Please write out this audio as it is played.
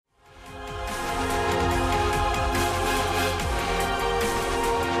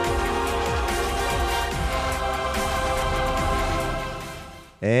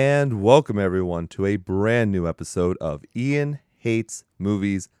And welcome everyone to a brand new episode of Ian Hates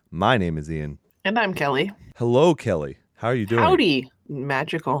Movies. My name is Ian. And I'm Kelly. Hello, Kelly. How are you doing? Howdy.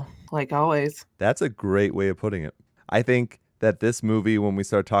 Magical, like always. That's a great way of putting it. I think that this movie, when we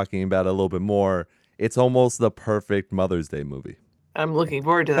start talking about it a little bit more, it's almost the perfect Mother's Day movie. I'm looking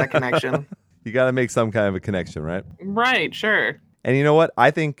forward to that connection. You got to make some kind of a connection, right? Right, sure. And you know what? I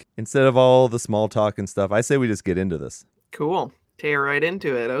think instead of all the small talk and stuff, I say we just get into this. Cool. Tear right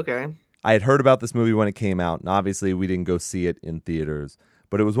into it. Okay. I had heard about this movie when it came out, and obviously we didn't go see it in theaters.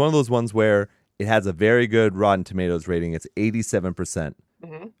 But it was one of those ones where it has a very good Rotten Tomatoes rating. It's 87%.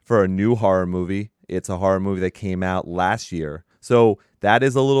 For a new horror movie. It's a horror movie that came out last year. So that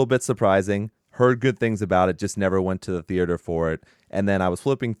is a little bit surprising. Heard good things about it, just never went to the theater for it. And then I was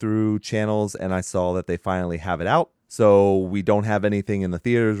flipping through channels and I saw that they finally have it out. So we don't have anything in the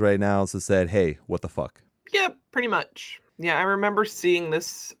theaters right now. So said, hey, what the fuck? Yep, pretty much. Yeah, I remember seeing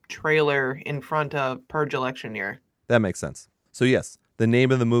this trailer in front of Purge election year. That makes sense. So yes, the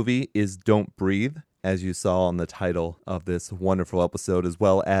name of the movie is Don't Breathe, as you saw on the title of this wonderful episode, as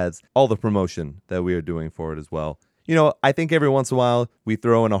well as all the promotion that we are doing for it as well. You know, I think every once in a while we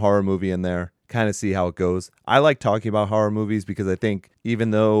throw in a horror movie in there, kind of see how it goes. I like talking about horror movies because I think even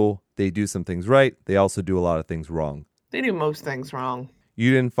though they do some things right, they also do a lot of things wrong. They do most things wrong.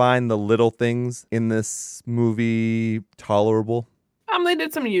 You didn't find the little things in this movie tolerable? They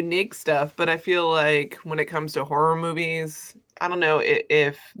did some unique stuff, but I feel like when it comes to horror movies, I don't know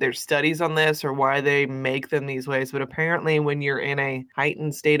if there's studies on this or why they make them these ways, but apparently when you're in a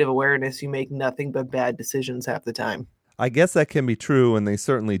heightened state of awareness, you make nothing but bad decisions half the time. I guess that can be true, and they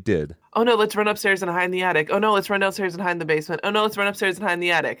certainly did. Oh no, let's run upstairs and hide in the attic. Oh no, let's run downstairs and hide in the basement. Oh no, let's run upstairs and hide in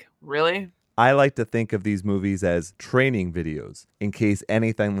the attic. Really? I like to think of these movies as training videos. In case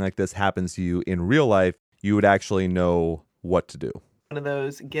anything like this happens to you in real life, you would actually know what to do. One of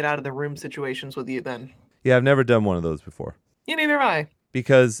those get out of the room situations with you then. Yeah, I've never done one of those before. Yeah, neither have I.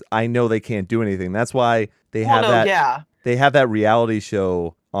 Because I know they can't do anything. That's why they have They have that reality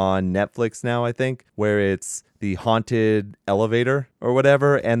show on Netflix now, I think, where it's the haunted elevator or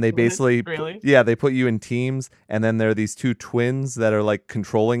whatever, and they basically they put you in teams, and then there are these two twins that are like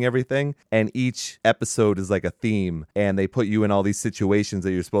controlling everything, and each episode is like a theme, and they put you in all these situations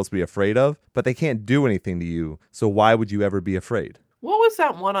that you're supposed to be afraid of, but they can't do anything to you, so why would you ever be afraid? What was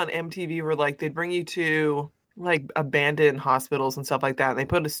that one on MTV where like they'd bring you to like abandoned hospitals and stuff like that, and they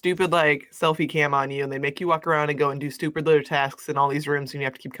put a stupid like selfie cam on you and they make you walk around and go and do stupid little tasks in all these rooms, and you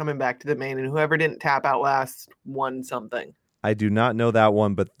have to keep coming back to the main, and whoever didn't tap out last won something. I do not know that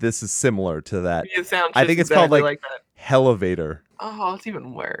one, but this is similar to that. It sounds I think it's exactly called like that. Hellevator. Oh, it's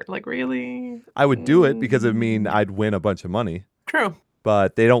even worse. Like, really? I would do it because it mean I'd win a bunch of money. True.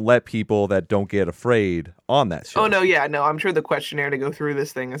 But they don't let people that don't get afraid on that show. Oh, no, yeah, no. I'm sure the questionnaire to go through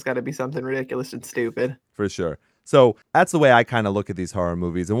this thing has got to be something ridiculous and stupid. For sure. So that's the way I kind of look at these horror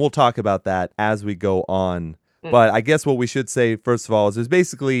movies, and we'll talk about that as we go on. But I guess what we should say, first of all, is there's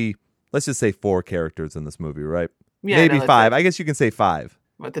basically, let's just say 4 characters in this movie, right? Yeah, maybe no, 5. I guess you can say 5.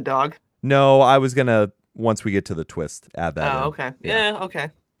 What, the dog? No, I was going to, once we get to the twist, add that in. Oh, okay. Yeah, okay.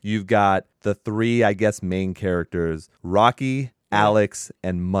 You've got the 3, I guess, main characters, Rocky, Alex,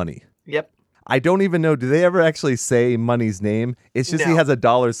 and Money. Yep. I don't even know, do they ever actually say Money's name? It's just he has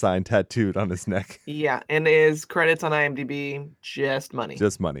a $sign tattooed on his neck. Yeah, and his credits on IMDb, just Money.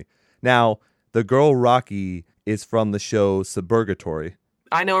 Just Money. Now, the girl Rocky is from the show Suburgatory.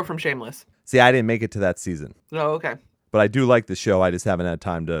 I know her from Shameless. See, I didn't make it to that season. Oh, okay. But I do like the show. I just haven't had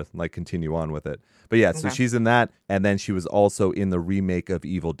time to like continue on with it. But yeah, so she's in that, and then she was also in the remake of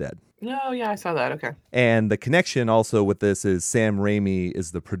Evil Dead. Oh, yeah, I saw that. Okay. And the connection also with this is Sam Raimi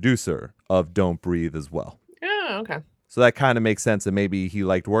is the producer of Don't Breathe as well. Yeah, okay. So that kind of makes sense, and maybe he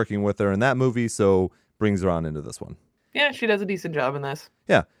liked working with her in that movie, so brings her on into this one. Yeah, she does a decent job in this.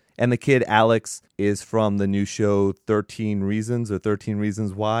 Yeah. And the kid, Alex, is from the new show 13 Reasons or 13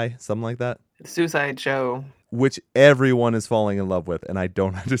 Reasons Why, something like that. Suicide Show. Which everyone is falling in love with, and I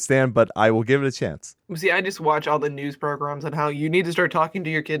don't understand, but I will give it a chance. See, I just watch all the news programs on how you need to start talking to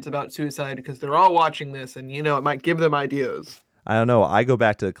your kids about suicide because they're all watching this, and, you know, it might give them ideas. I don't know. I go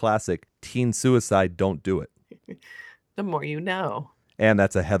back to the classic, teen suicide, don't do it. The more you know. And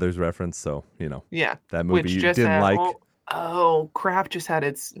that's a Heathers reference, so, you know. Yeah. That movie you didn't like. Oh, Craft just had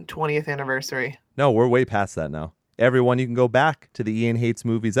its 20th anniversary. No, we're way past that now. Everyone, you can go back to the Ian Hates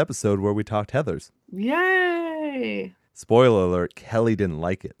Movies episode where we talked Heathers. Yay! Spoiler alert, Kelly didn't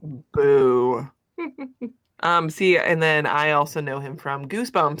like it. Boo. See, and then I also know him from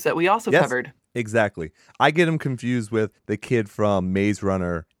Goosebumps that we also covered. Exactly. I get him confused with the kid from Maze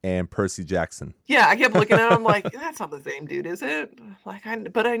Runner and Percy Jackson. Yeah, I kept looking at him like, that's not the same dude, is it? Like,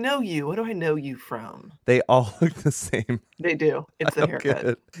 but I know you. What do I know you from? They all look the same. They do. It's the I don't get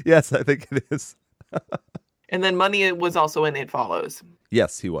haircut. it. Yes, I think it is. And then Money was also in It Follows.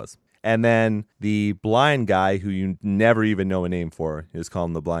 Yes, he was. And then the blind guy, who you never even know a name for, you just call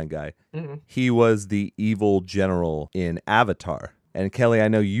him the blind guy. Mm-hmm. He was the evil general in Avatar. And Kelly, I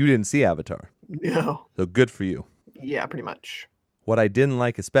know you didn't see Avatar. No. So good for you. Yeah, pretty much. What I didn't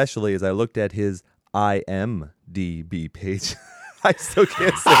like especially is I looked at his IMDb page. I still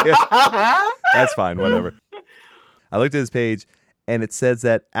can't say it. That's fine, whatever. I looked at his page, and it says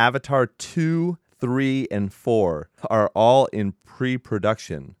that Avatar 2, 3, and 4 are all in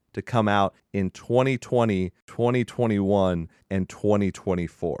pre-production to come out in 2020, 2021, and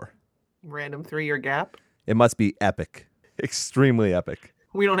 2024. Random 3-year gap. It must be epic. Extremely epic.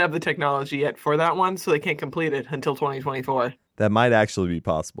 We don't have the technology yet for that one, so they can't complete it until 2024. That might actually be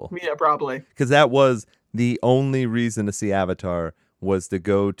possible. Yeah, probably. Because that was the only reason to see Avatar, was to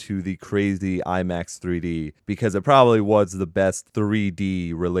go to the crazy IMAX 3D, because it probably was the best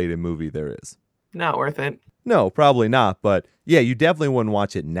 3D related movie there is. Not worth it. No, probably not. But yeah, you definitely wouldn't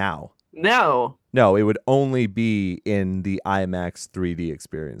watch it now. No. No, it would only be in the IMAX 3D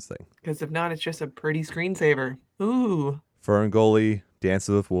experience thing. Because if not, it's just a pretty screensaver. Ooh. Ferngully,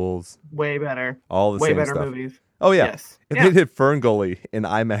 Dances with Wolves. Way better. All the Way same better stuff. movies. Oh, yeah. Yes. If Yeah. they did Ferngully in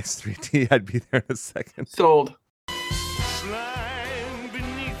IMAX 3D, I'd be there in a second. Sold. Slime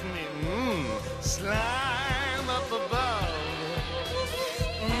beneath me, slime up above.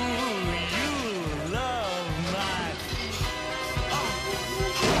 Ooh, you love my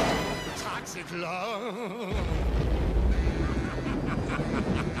toxic love.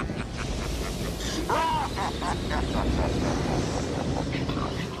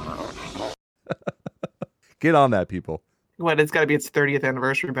 Get on that, people. What, it's got to be its 30th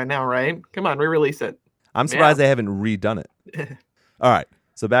anniversary by now, right? Come on, re-release it. I'm surprised they haven't redone it. All right,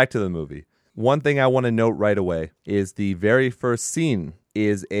 so back to the movie. One thing I want to note right away is the very first scene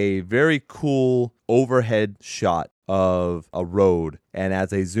is a very cool overhead shot of a road. And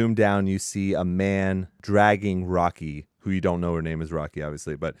as they zoom down, you see a man dragging Rocky, who you don't know her name is Rocky,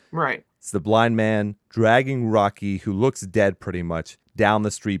 obviously, but Right. it's the blind man dragging Rocky, who looks dead pretty much, down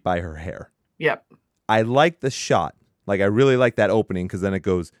the street by her hair. Yep. I like the shot. Like, I really like that opening, because then it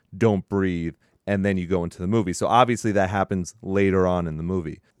goes, don't breathe, and then you go into the movie. So obviously that happens later on in the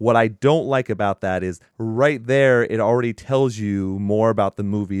movie. What I don't like about that is right there, it already tells you more about the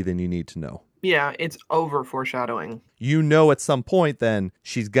movie than you need to know. Yeah, it's over foreshadowing. You know at some point then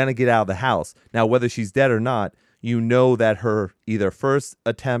she's going to get out of the house. Now, whether she's dead or not, you know that her either first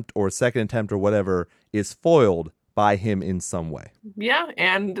attempt or second attempt or whatever is foiled by him in some way. Yeah,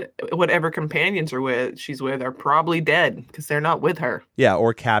 and whatever companions she's with are probably dead because they're not with her. Yeah,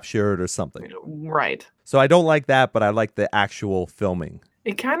 or captured or something. Right. So I don't like that, but I like the actual filming.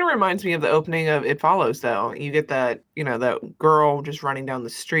 It kind of reminds me of the opening of It Follows, though. You get that, that girl just running down the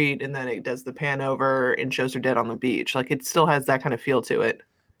street, and then it does the pan over and shows her dead on the beach. Like, it still has that kind of feel to it.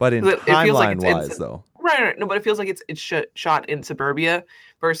 But in It feels like timeline-wise, though. Right. No, but it feels like it's shot in suburbia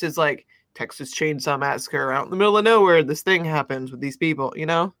versus, like, Texas Chainsaw Massacre out in the middle of nowhere. This thing happens with these people,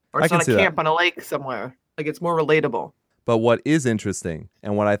 Or it's on a camp on a lake somewhere. Like, it's more relatable. But what is interesting,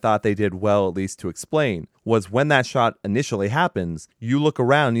 and what I thought they did well, at least to explain, was when that shot initially happens, you look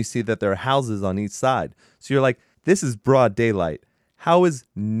around, you see that there are houses on each side. So you're like, this is broad daylight. How is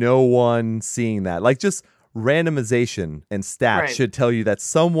no one seeing that? Like, just randomization and stats should tell you that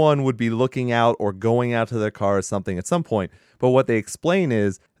someone would be looking out or going out to their car or something at some point. But what they explain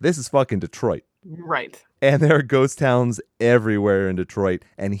is, this is fucking Detroit. Right. And there are ghost towns everywhere in Detroit,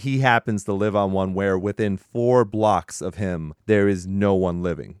 and he happens to live on one where within 4 blocks of him, there is no one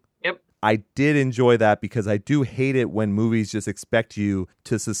living. Yep. I did enjoy that, because I do hate it when movies just expect you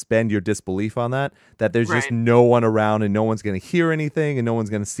to suspend your disbelief on that there's just no one around and no one's going to hear anything and no one's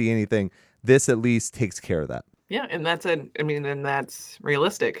going to see anything. This at least takes care of that. Yeah, and that's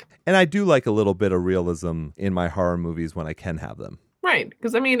realistic. And I do like a little bit of realism in my horror movies when I can have them. Right,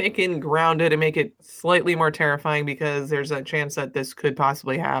 because it can ground it and make it slightly more terrifying because there's a chance that this could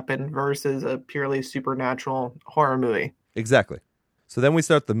possibly happen versus a purely supernatural horror movie. Exactly. So then we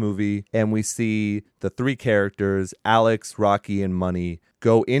start the movie and we see the 3 characters, Alex, Rocky, and Money,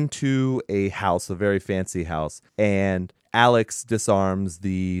 go into a house, a very fancy house, and Alex disarms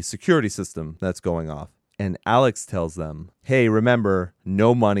the security system that's going off. And Alex tells them, hey, remember,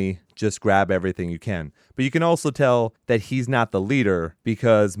 no money, just grab everything you can. But you can also tell that he's not the leader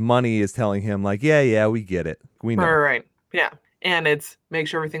because Money is telling him, like, yeah, we get it. We know. Right. Yeah. And it's make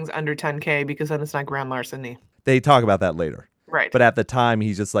sure everything's under 10K because then it's not grand larceny. They talk about that later. Right. But at the time,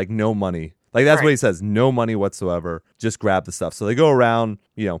 he's just like, no money. Like, that's what he says. No money whatsoever. Just grab the stuff. So they go around,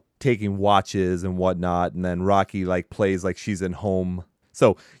 taking watches and whatnot. And then Rocky, plays like she's in home.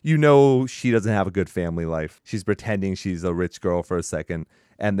 So, she doesn't have a good family life. She's pretending she's a rich girl for a second.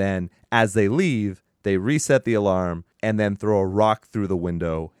 And then as they leave, they reset the alarm and then throw a rock through the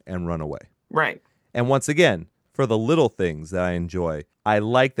window and run away. Right. And once again, for the little things that I enjoy, I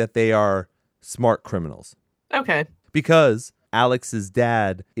like that they are smart criminals. Okay. Because Alex's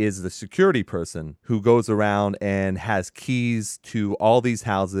dad is the security person who goes around and has keys to all these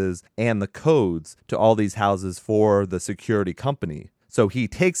houses and the codes to all these houses for the security company. So he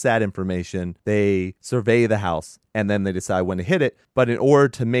takes that information, they survey the house, and then they decide when to hit it. But in order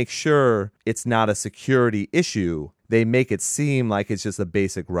to make sure it's not a security issue, they make it seem like it's just a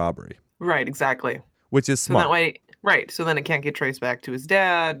basic robbery. Right, exactly. Which is smart. So that way, right, so then it can't get traced back to his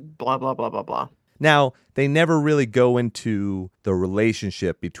dad, blah, blah, blah, blah, blah. Now, they never really go into the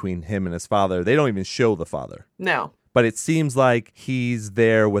relationship between him and his father. They don't even show the father. No. But it seems like he's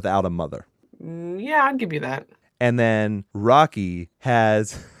there without a mother. Yeah, I'd give you that. And then Rocky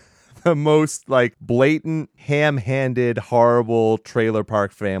has the most blatant, ham-handed, horrible trailer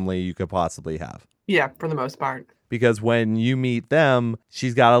park family you could possibly have. Yeah, for the most part. Because when you meet them,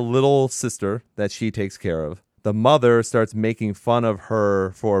 she's got a little sister that she takes care of. The mother starts making fun of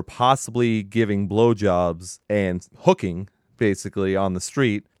her for possibly giving blowjobs and hooking, basically, on the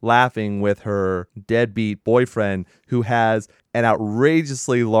street, laughing with her deadbeat boyfriend who has an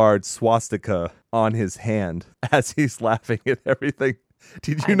outrageously large swastika on his hand as he's laughing at everything.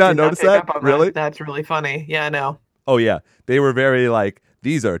 Did you not notice that? Really? That's really funny. Yeah, I know. Oh, yeah. They were very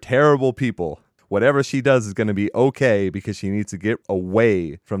these are terrible people. Whatever she does is going to be okay because she needs to get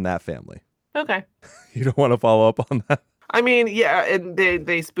away from that family. Okay. You don't want to follow up on that? I mean, yeah, and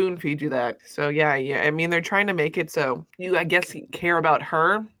they spoon feed you that. So, yeah. I mean, they're trying to make it so you, I guess, care about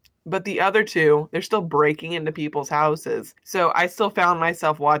her. But the other two, they're still breaking into people's houses. So I still found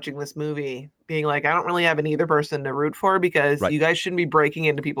myself watching this movie being like, I don't really have either person to root for because you guys shouldn't be breaking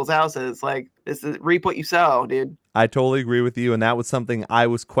into people's houses. This is reap what you sow, dude. I totally agree with you. And that was something I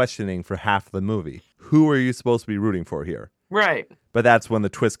was questioning for half the movie. Who are you supposed to be rooting for here? Right. But that's when the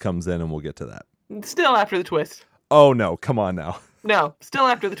twist comes in, and we'll get to that. Still after the twist. Oh, no. Come on now. No, still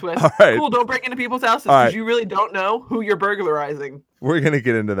after the twist. All right. Cool, don't break into people's houses because you really don't know who you're burglarizing. We're going to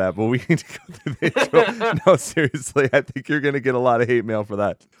get into that, but we need to go through the intro. No, seriously, I think you're going to get a lot of hate mail for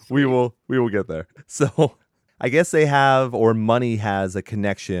that. We will get there. So I guess they have, or Money has a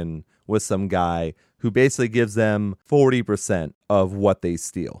connection with some guy who basically gives them 40% of what they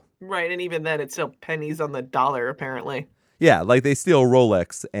steal. Right, and even then, it's still pennies on the dollar, apparently. Yeah, they steal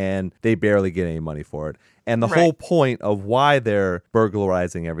Rolex and they barely get any money for it. And the whole point of why they're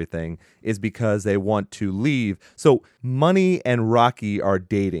burglarizing everything is because they want to leave. So Money and Rocky are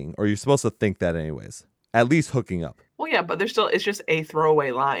dating, or you're supposed to think that anyways. At least hooking up. Well, yeah, but it's just a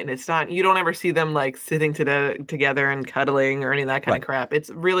throwaway line. It's not, you don't ever see them sitting together and cuddling or any of that kind of crap.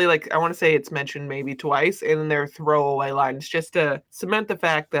 It's really I want to say it's mentioned maybe twice in their throwaway line. It's just to cement the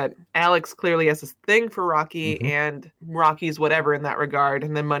fact that Alex clearly has this thing for Rocky and Rocky's whatever in that regard.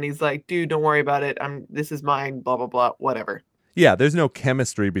 And then Money's like, dude, don't worry about it. This is mine, blah, blah, blah, whatever. Yeah, there's no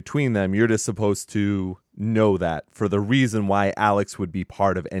chemistry between them. You're just supposed to know that for the reason why Alex would be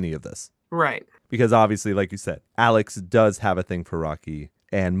part of any of this. Right. Because obviously, like you said, Alex does have a thing for Rocky,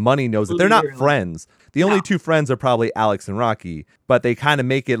 and Money knows it. They're not friends. The only two friends are probably Alex and Rocky, but they kind of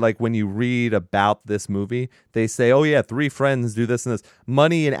make it like when you read about this movie, they say, oh yeah, 3 friends do this and this.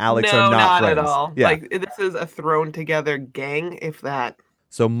 Money and Alex are not friends. At all. Yeah. This is a thrown together gang, if that.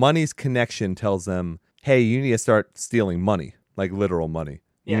 So Money's connection tells them, hey, you need to start stealing money, like literal money.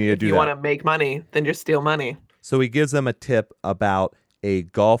 You need to do that. If you want to make money, then just steal money. So he gives them a tip about a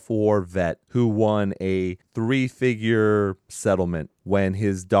Gulf War vet who won a 3-figure settlement when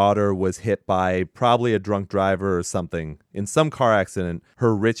his daughter was hit by probably a drunk driver or something. In some car accident,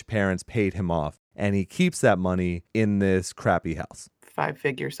 her rich parents paid him off, and he keeps that money in this crappy house.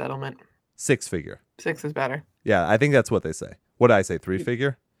 5-figure settlement. 6-figure. 6 is better. Yeah, I think that's what they say. What did I say,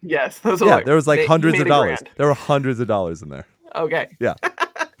 3-figure? Yes. Yeah, there was hundreds of dollars. There were hundreds of dollars in there. Okay. Yeah.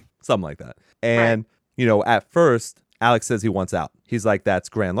 Something like that. And, at first, Alex says he wants out. He's like, that's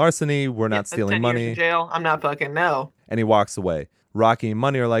grand larceny. We're not stealing 10 money. Years in jail. I'm not fucking no. And he walks away. Rocky and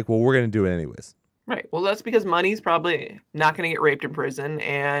Money are like, well, we're going to do it anyways. Right. Well, that's because Money's probably not going to get raped in prison,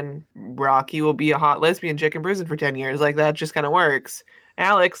 and Rocky will be a hot lesbian chick in prison for 10 years. That just kind of works.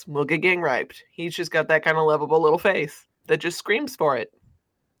 Alex will get gang raped. He's just got that kind of lovable little face that just screams for it.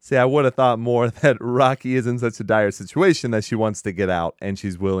 See, I would have thought more that Rocky is in such a dire situation that she wants to get out and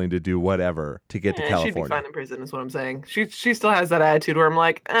she's willing to do whatever to get to She'd California. be fine in prison, is what I'm saying. She still has that attitude where I'm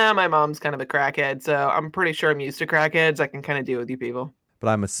like, my mom's kind of a crackhead, so I'm pretty sure I'm used to crackheads. I can kind of deal with you people. But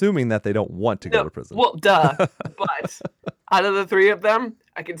I'm assuming that they don't want to go to prison. Well, duh. But out of the three of them,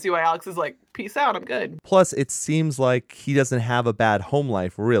 I can see why Alex is like, peace out, I'm good. Plus, it seems like he doesn't have a bad home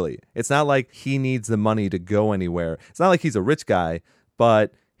life, really. It's not like he needs the money to go anywhere. It's not like he's a rich guy,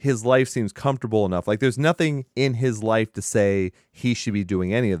 but his life seems comfortable enough. Like, there's nothing in his life to say he should be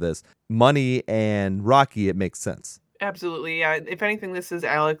doing any of this. Money and Rocky, it makes sense. Absolutely. Yeah. If anything, this is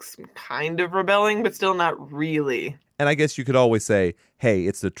Alex kind of rebelling, but still not really. And I guess you could always say, hey,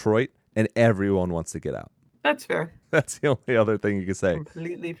 it's Detroit, and everyone wants to get out. That's fair. That's the only other thing you could say.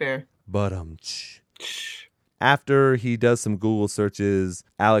 Completely fair. But after he does some Google searches,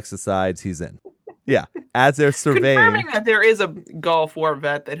 Alex decides he's in. Yeah, as they're surveying. Confirming that there is a Gulf War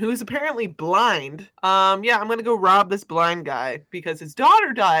vet who's apparently blind. I'm gonna go rob this blind guy because his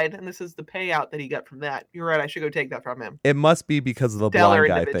daughter died, and this is the payout that he got from that. You're right, I should go take that from him. It must be because of the Stellar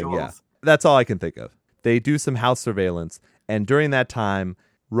blind guy thing. Yeah, that's all I can think of. They do some house surveillance, and during that time,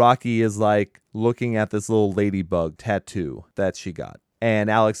 Rocky is like looking at this little ladybug tattoo that she got.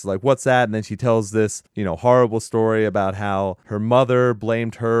 And Alex is like, what's that? And then she tells this, horrible story about how her mother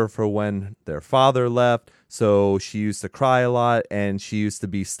blamed her for when their father left. So she used to cry a lot and she used to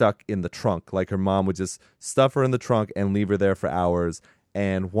be stuck in the trunk. Like her mom would just stuff her in the trunk and leave her there for hours.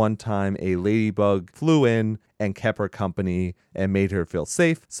 And one time a ladybug flew in and kept her company and made her feel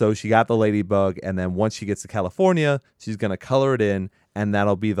safe. So she got the ladybug. And then once she gets to California, she's going to color it in. And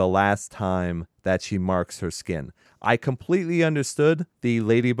that'll be the last time that she marks her skin. I completely understood the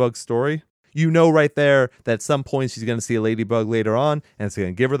ladybug story. You know right there that at some point she's going to see a ladybug later on and it's going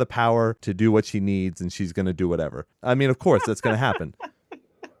to give her the power to do what she needs and she's going to do whatever. I mean, of course, that's going to happen.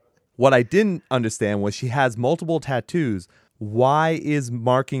 What I didn't understand was she has multiple tattoos. Why is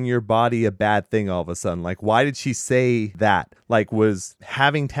marking your body a bad thing all of a sudden? Like, why did she say that? Like, was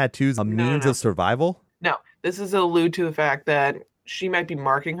having tattoos a means of survival? No, this is allude to the fact that she might be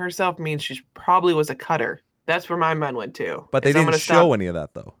marking herself means she probably was a cutter. That's where my mind went to. But they didn't show any of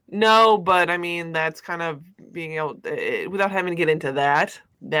that, though. No, but I mean, that's kind of being able, without having to get into that,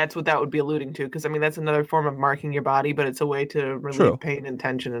 that's what that would be alluding to. Because, I mean, that's another form of marking your body, but it's a way to relieve pain and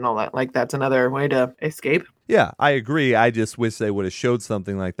tension and all that. Like, that's another way to escape. Yeah, I agree. I just wish they would have showed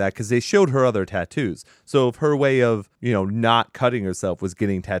something like that because they showed her other tattoos. So if her way of, not cutting herself was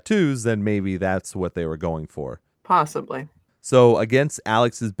getting tattoos, then maybe that's what they were going for. Possibly. So against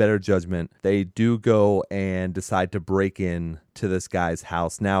Alex's better judgment, they do go and decide to break in to this guy's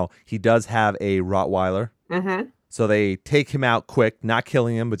house. Now, he does have a Rottweiler. Mm-hmm. So they take him out quick, not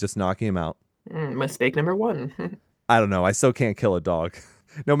killing him, but just knocking him out. Mistake number one. I don't know. I still can't kill a dog.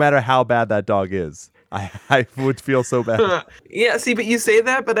 No matter how bad that dog is. I would feel so bad. Yeah, see, but you say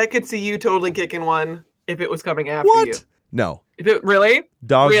that, but I could see you totally kicking one if it was coming after you. No. If it really?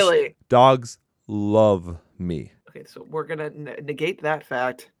 Dogs love me. Okay, so we're going to negate that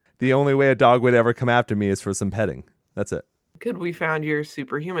fact. The only way a dog would ever come after me is for some petting. That's it. Good, we found your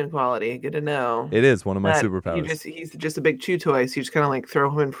superhuman quality. Good to know. It is one of my superpowers. He's just a big chew toy, so you just kind of like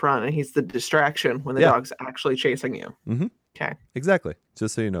throw him in front, and he's the distraction when the dog's actually chasing you. Mm-hmm. Okay. Exactly.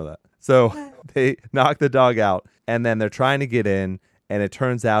 Just so you know that. So they knock the dog out, and then they're trying to get in, and it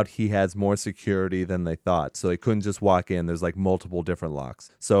turns out he has more security than they thought. So they couldn't just walk in. There's like multiple different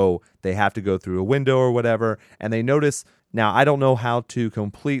locks. So they have to go through a window or whatever. And they notice, now I don't know how to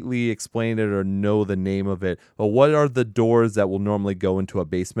completely explain it or know the name of it, but what are the doors that will normally go into a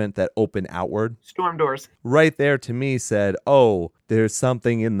basement that open outward? Storm doors. Right there to me said, oh, there's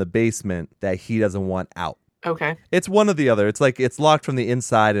something in the basement that he doesn't want out. Okay. It's one or the other. It's like it's locked from the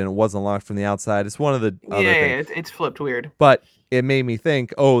inside and it wasn't locked from the outside. It's one of the other things. Yeah, it's flipped weird. But it made me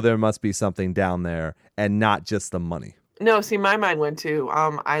think, oh, there must be something down there and not just the money. No, see, my mind went to,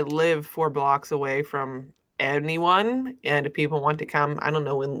 I live 4 blocks away from anyone, and if people want to come, I don't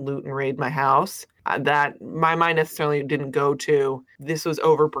know, and loot and raid my house, that my mind necessarily didn't go to, this was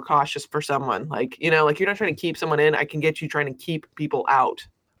over precautious for someone. Like, you're not trying to keep someone in. I can get you trying to keep people out.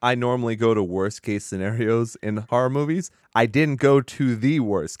 I normally go to worst case scenarios in horror movies. I didn't go to the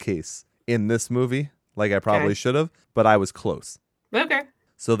worst case in this movie like I probably should have, but I was close. Okay.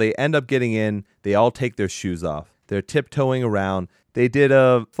 So they end up getting in. They all take their shoes off. They're tiptoeing around. They did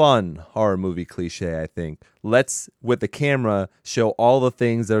a fun horror movie cliche, I think. Let's, with the camera, show all the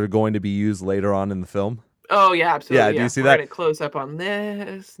things that are going to be used later on in the film. Oh, yeah, absolutely. Yeah, do you see that? We're going to close up on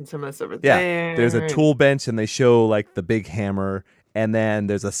this and some of this over there. there. There's a tool bench, and they show, like, the big hammer. And then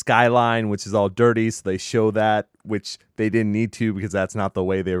there's a skyline, which is all dirty. So they show that, which they didn't need to because that's not the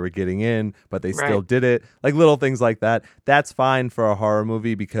way they were getting in, but they still did it. Like little things like that. That's fine for a horror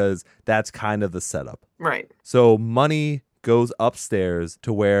movie because that's kind of the setup. Right. So Money goes upstairs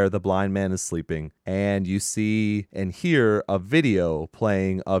to where the blind man is sleeping, and you see and hear a video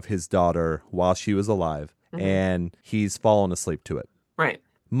playing of his daughter while she was alive, and he's fallen asleep to it. Right.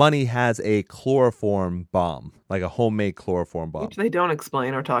 Money has a chloroform bomb, like a homemade chloroform bomb. Which they don't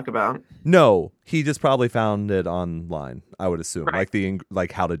explain or talk about. No, he just probably found it online, I would assume, Right.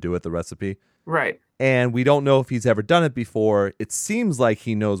 like how to do it, the recipe. Right. And we don't know if he's ever done it before. It seems like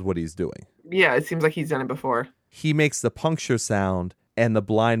he knows what he's doing. Yeah, it seems like he's done it before. He makes the puncture sound, and the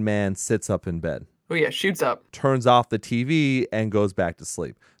blind man sits up in bed, Oh yeah, shoots up. turns off the TV, and goes back to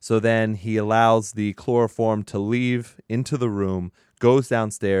sleep. So then he allows the chloroform to leave into the room, goes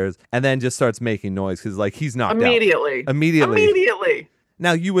downstairs, and then just starts making noise because, like, he's knocked Immediately. out. Immediately. Immediately.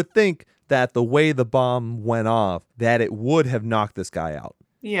 Now, you would think that the way the bomb went off, that it would have knocked this guy out.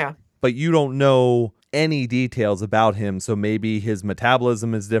 Yeah. But you don't know any details about him, so maybe his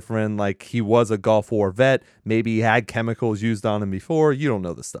metabolism is different. Like, he was a Gulf War vet. Maybe he had chemicals used on him before. You don't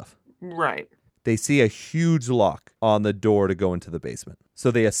know this stuff. Right. They see a huge lock on the door to go into the basement.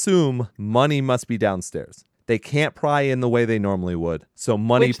 So they assume Money must be downstairs. They can't pry in the way they normally would. So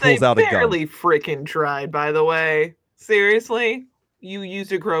Money Which pulls they out a gun. barely freaking tried, by the way. Seriously? You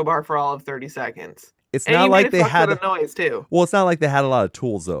used a crowbar for all of 30 seconds. It's And not you like made a they fuck had. ton of noise too. Well, it's not like they had a lot of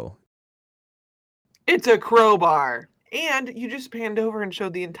tools though. It's a crowbar. And you just panned over and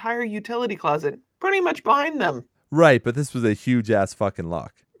showed the entire utility closet pretty much behind them. Right, but this was a huge ass fucking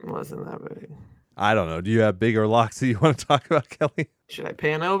lock. It wasn't that big. I don't know. Do you have bigger locks that you want to talk about, Kelly? Should I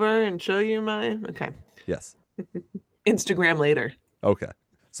pan over and show you my... Okay. Yes. Instagram later. Okay.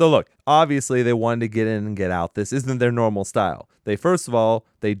 So look, obviously they wanted to get in and get out. This isn't their normal style. First of all,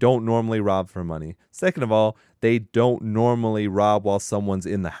 they don't normally rob for money. Second of all, they don't normally rob while someone's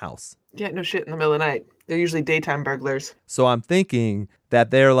in the house. Yeah, no shit in the middle of the night. They're usually daytime burglars. So I'm thinking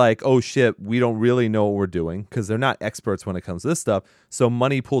that they're like, oh shit, we don't really know what we're doing because they're not experts when it comes to this stuff. So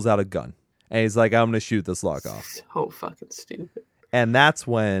Money pulls out a gun and he's like, I'm going to shoot this lock off. So fucking stupid. And that's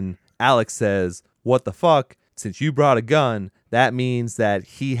when Alex says, what the fuck? Since you brought a gun, that means that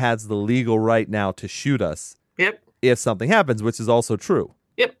he has the legal right now to shoot us Yep. if something happens, which is also true.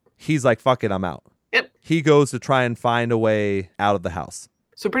 Yep. He's like, fuck it, I'm out. Yep. He goes to try and find a way out of the house.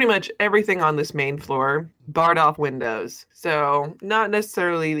 So pretty much everything on this main floor barred off windows. So not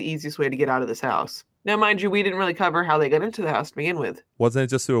necessarily the easiest way to get out of this house. Now, mind you, we didn't really cover how they got into the house to begin with. Wasn't it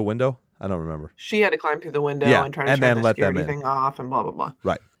just through a window? I don't remember. She had to climb through the window Yeah, and try to and turn then the let them security in. thing off and blah, blah, blah.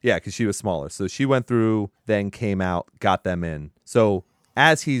 Right. Yeah, because she was smaller. So she went through, then came out, got them in. So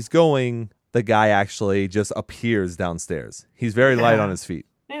as he's going, the guy actually just appears downstairs. He's very light on his feet.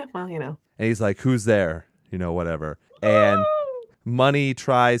 Yeah, well, you know. And he's like, who's there? You know, whatever. And Money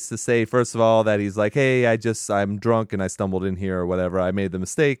tries to say, first of all, that he's like, hey, I'm drunk and I stumbled in here or whatever. I made the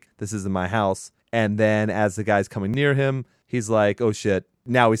mistake. This isn't my house. And then as the guy's coming near him, he's like, oh shit.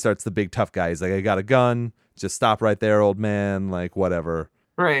 Now he starts the big tough guy. He's like, I got a gun. Just stop right there, old man. Like, whatever.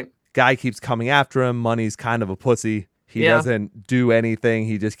 Right. Guy keeps coming after him. Money's kind of a pussy. He Yeah. doesn't do anything.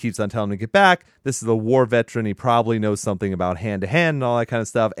 He just keeps on telling him to get back. This is a war veteran. He probably knows something about hand-to-hand and all that kind of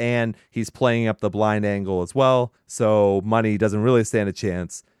stuff. And he's playing up the blind angle as well. So Money doesn't really stand a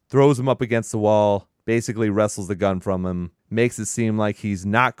chance. Throws him up against the wall. Basically wrestles the gun from him. Makes it seem like he's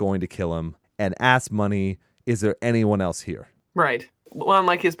not going to kill him. And asks Money, is there anyone else here? Right. Well,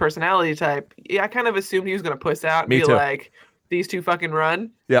 unlike his personality type, yeah, I kind of assumed he was going to puss out and Me be too. like, these two fucking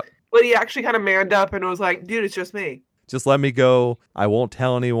run. Yep. But he actually kind of manned up and was like, dude, it's just me. Just let me go. I won't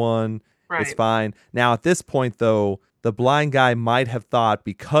tell anyone. Right. It's fine. Now, at this point, though, the blind guy might have thought,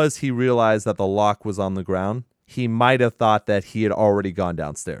 because he realized that the lock was on the ground, he might have thought that he had already gone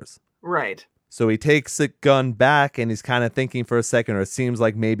downstairs. Right. So he takes the gun back and he's kind of thinking for a second, or it seems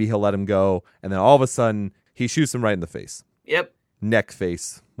like maybe he'll let him go. And then all of a sudden, he shoots him right in the face. Yep. Neck,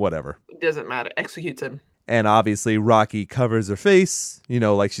 face, whatever. Doesn't matter. Executes him. And obviously, Rocky covers her face,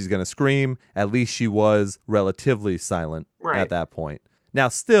 like she's going to scream. At least she was relatively silent Right. at that point. Now,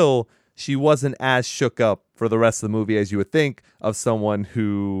 still, she wasn't as shook up for the rest of the movie as you would think of someone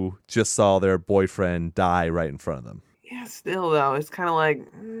who just saw their boyfriend die right in front of them. Yeah, still, though, it's kind of like,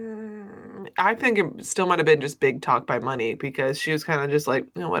 I think it still might have been just big talk by Money because she was kind of just like,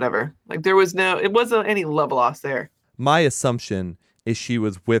 whatever. Like, it wasn't any love lost there. My assumption is she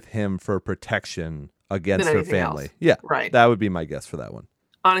was with him for protection against Than her anything family. else. Yeah, Right. that would be my guess for that one.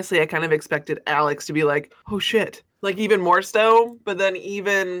 Honestly, I kind of expected Alex to be like, oh shit. Like, even more so, but then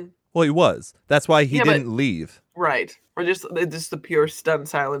even Well, he was. That's why he Yeah, but- didn't leave. Right. Or just the pure stunned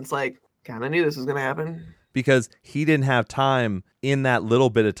silence, like, kind of knew this was going to happen. Because he didn't have time in that little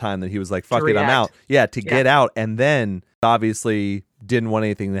bit of time that he was like, fuck it, I'm react. out. Yeah, to get out. And then obviously didn't want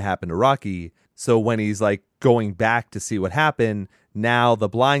anything to happen to Rocky. So when he's like going back to see what happened, now the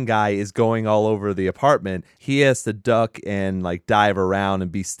blind guy is going all over the apartment. He has to duck and like dive around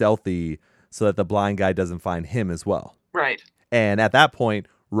and be stealthy so that the blind guy doesn't find him as well. Right. And at that point,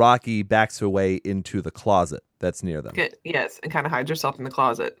 Rocky backs away into the closet that's near them. Yes, and kind of hides herself in the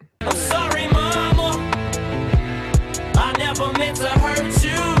closet. I'm sorry, mama. I never meant to hurt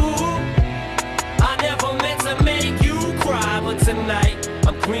you. I never meant to make you cry. But tonight,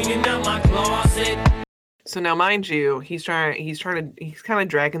 I'm cleaning out my closet. So now, mind you, he's kind of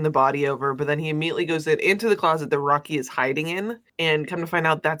dragging the body over, but then he immediately goes into the closet that Rocky is hiding in, and come to find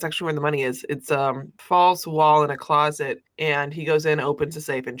out that's actually where the money is. It's a false wall in a closet, and he goes in, opens the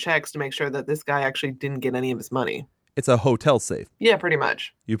safe, and checks to make sure that this guy actually didn't get any of his money. It's a hotel safe. Yeah, pretty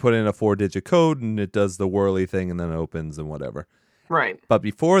much. You put in a 4-digit code and it does the whirly thing and then it opens and whatever. Right. But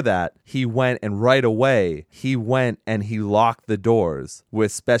before that, he went and right away, he locked the doors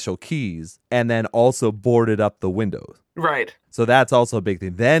with special keys and then also boarded up the windows. Right. So that's also a big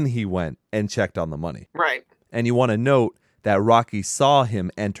thing. Then he went and checked on the money. Right. And you want to note that Rocky saw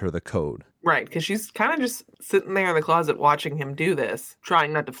him enter the code. Right, because she's kind of just sitting there in the closet watching him do this,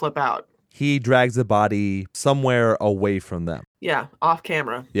 trying not to flip out. He drags the body somewhere away from them. Yeah, off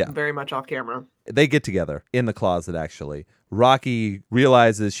camera. Yeah. Very much off camera. They get together in the closet, actually. Rocky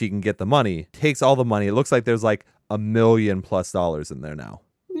realizes she can get the money, takes all the money. It looks like there's like $1 million+ in there now.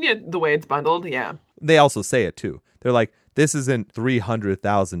 Yeah, the way it's bundled, yeah. They also say it too. They're like, this isn't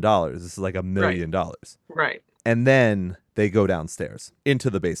 $300,000. This is like $1 million. Right. And then they go downstairs into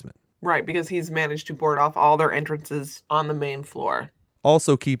the basement. Right, because he's managed to board off all their entrances on the main floor.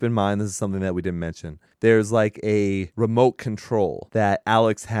 Also keep in mind, this is something that we didn't mention. There's like a remote control that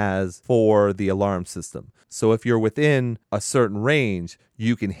Alex has for the alarm system. So if you're within a certain range,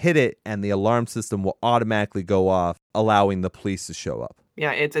 you can hit it and the alarm system will automatically go off, allowing the police to show up.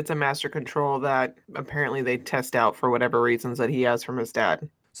 Yeah, it's a master control that apparently they test out for whatever reasons that he has from his dad.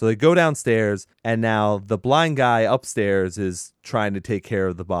 So they go downstairs, and now the blind guy upstairs is trying to take care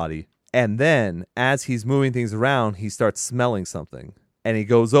of the body. And then, as he's moving things around, he starts smelling something. And he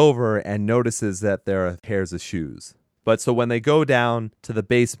goes over and notices that there are pairs of shoes. But so when they go down to the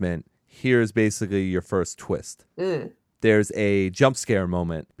basement, here's basically your first twist. There's a jump scare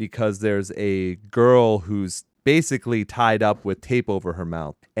moment because there's a girl who's basically tied up with tape over her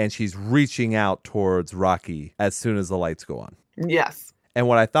mouth, and she's reaching out towards Rocky as soon as the lights go on. Yes. And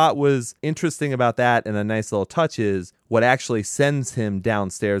what I thought was interesting about that and a nice little touch is what actually sends him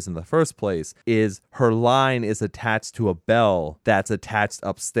downstairs in the first place is her line is attached to a bell that's attached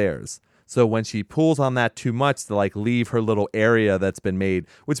upstairs. So when she pulls on that too much to like leave her little area that's been made,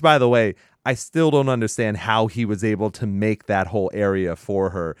 which by the way, I still don't understand how he was able to make that whole area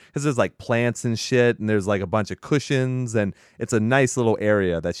for her. Because there's like plants and shit and there's like a bunch of cushions and it's a nice little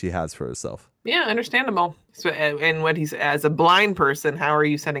area that she has for herself. Yeah, understandable. So, and what he's as a blind person, how are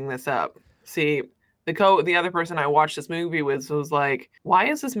you setting this up? See, the other person I watched this movie with was like, why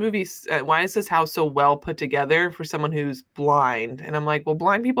is this house so well put together for someone who's blind? And I'm like, well,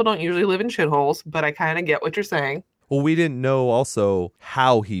 blind people don't usually live in shitholes, but I kind of get what you're saying. Well, we didn't know also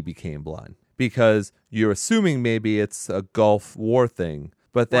how he became blind because you're assuming maybe it's a Gulf War thing,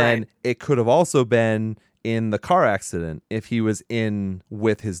 but then it could have also been in the car accident if he was in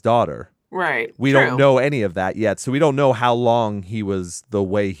with his daughter. Right. We don't know any of that yet, so we don't know how long he was the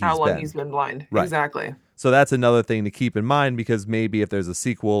way he's been. How long he's been blind. Right. Exactly. So that's another thing to keep in mind because maybe if there's a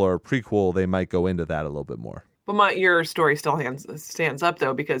sequel or a prequel, they might go into that a little bit more. But your story still stands up,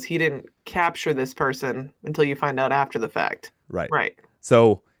 though, because he didn't capture this person until you find out after the fact. Right. Right.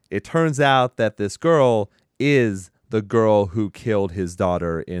 So it turns out that this girl is the girl who killed his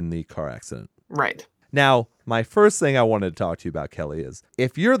daughter in the car accident. Right. Now, my first thing I wanted to talk to you about, Kelly, is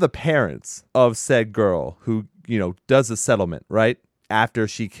if you're the parents of said girl who, does a settlement, right? After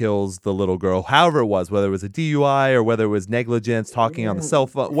she kills the little girl, however it was, whether it was a DUI or whether it was negligence, talking on the cell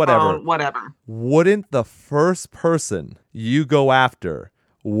phone, whatever. Whatever. Wouldn't the first person you go after,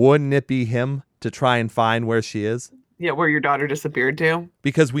 wouldn't it be him to try and find where she is? Yeah, where your daughter disappeared to.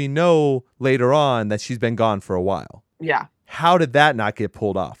 Because we know later on that she's been gone for a while. Yeah. How did that not get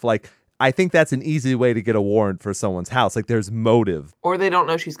pulled off? Like, I think that's an easy way to get a warrant for someone's house. Like there's motive. Or they don't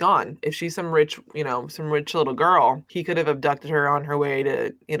know she's gone. If she's some rich little girl, he could have abducted her on her way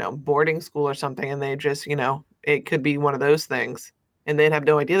to, boarding school or something. And they just, it could be one of those things. And they'd have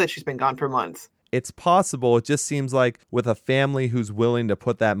no idea that she's been gone for months. it's possible. It just seems like with a family who's willing to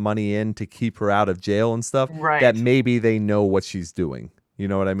put that money in to keep her out of jail and stuff, Right. that maybe they know what she's doing. You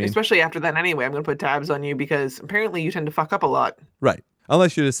know what I mean? Especially after that anyway. I'm going to put tabs on you because apparently you tend to fuck up a lot. Right.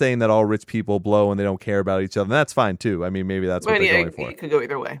 Unless you're just saying that all rich people blow and they don't care about each other. And that's fine, too. I mean, maybe that's what But they're yeah, going for. it could go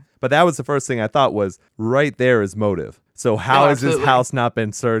either way. But that was the first thing I thought was right there is motive. So how has his absolutely. house not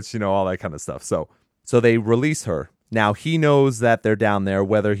been searched? You know, all that kind of stuff. So they release her. Now, he knows that they're down there,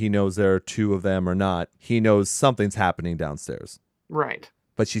 whether he knows there are two of them or not. He knows something's happening downstairs. Right.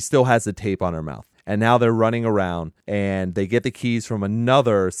 But she still has the tape on her mouth. And now they're running around, and they get the keys from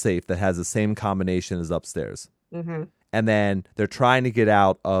another safe that has the same combination as upstairs. Mm-hmm. And then they're trying to get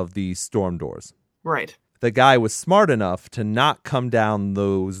out of the storm doors. Right. The guy was smart enough to not come down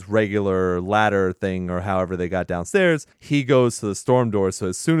those regular ladder thing or however they got downstairs. He goes to the storm doors. So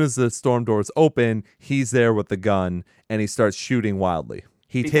as soon as the storm doors open, he's there with the gun and he starts shooting wildly.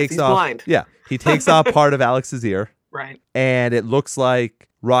 Because takes he's off. blind. Yeah. He takes off part of Alex's ear Right. and it looks like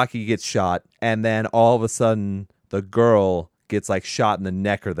Rocky gets shot. And then all of a sudden the girl gets like shot in the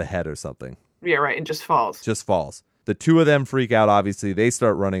neck or the head or something. Yeah, right. It just falls. Just falls. The two of them freak out. Obviously, they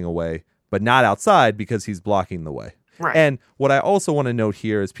start running away. But not outside because he's blocking the way. Right. And what I also want to note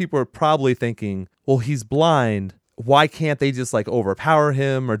here is people are probably thinking, well, he's blind. Why can't they just like overpower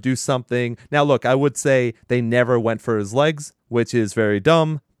him or do something? Now, look, I would say they never went for his legs, which is very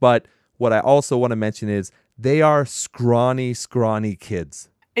dumb. But what I also want to mention is they are scrawny kids.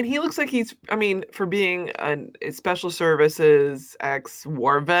 And he looks like he's, I mean, for being a special services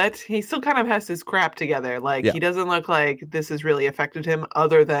ex-war vet, he still kind of has his crap together. Like, Yeah. he doesn't look like this has really affected him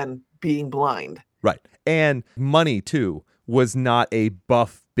other than being blind. Right. And Money, too, was not a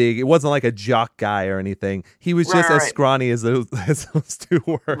buff, big, it wasn't like a jock guy or anything. He was just as Right. scrawny as those two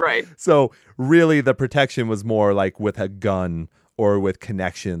were. Right. So really the protection was more like with a gun or with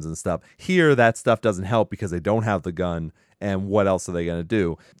connections and stuff. Here, that stuff doesn't help because they don't have the gun. And what else are they going to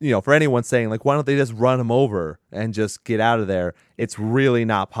do? You know, for anyone saying, like, why don't they just run him over and just get out of there? It's really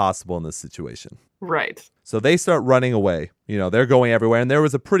not possible in this situation. Right. So they start running away. You know, they're going everywhere. And there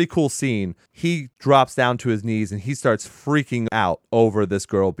was a pretty cool scene. He drops down to his knees and he starts freaking out over this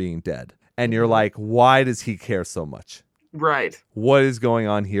girl being dead. And you're like, why does he care so much? Right. What is going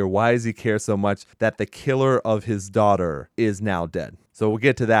on here? Why does he care so much that the killer of his daughter is now dead? So we'll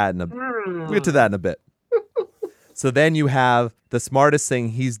get to that in a bit. So then you have the smartest thing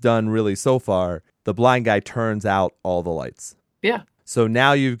he's done really so far. The blind guy turns out all the lights. Yeah. So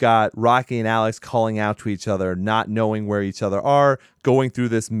now you've got Rocky and Alex calling out to each other, not knowing where each other are, going through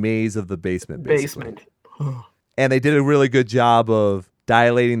this maze of the basement. Basically. And they did a really good job of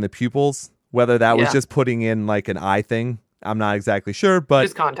dilating the pupils, whether that was Yeah. just putting in like an eye thing. I'm not exactly sure, but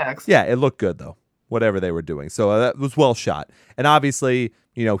Just contacts. yeah, it looked good though, whatever they were doing. So that was well shot. And obviously,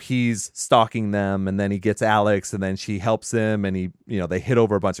 you know, he's stalking them and then he gets Alex and then she helps him and they hit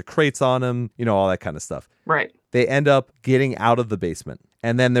over a bunch of crates on him, you know, all that kind of stuff. Right. They end up getting out of the basement.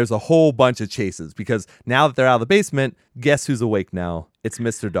 And then there's a whole bunch of chases because now that they're out of the basement, guess who's awake now? It's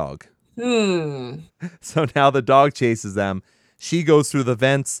Mr. Dog. So now the dog chases them. She goes through the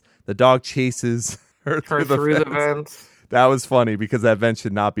vents. The dog chases her through the vents. That was funny because that vent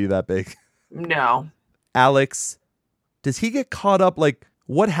should not be that big. No. Alex, does he get caught up? Like,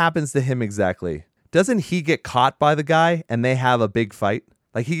 what happens to him exactly? Doesn't he get caught by the guy and they have a big fight?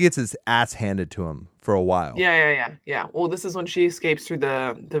 Like, he gets his ass handed to him for a while. Yeah. Well, this is when she escapes through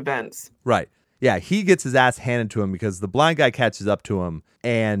the vents. Right. Yeah, he gets his ass handed to him because the blind guy catches up to him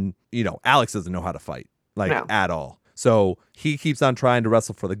and, you know, Alex doesn't know how to fight, like, at all. So he keeps on trying to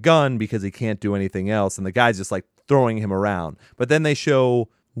wrestle for the gun because he can't do anything else. And the guy's just, like, throwing him around. But then they show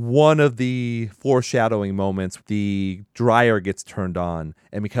one of the foreshadowing moments, the dryer gets turned on.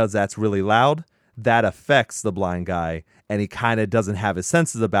 And because that's really loud, that affects the blind guy. And he kind of doesn't have his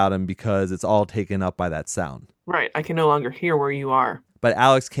senses about him because it's all taken up by that sound. Right. I can no longer hear where you are. But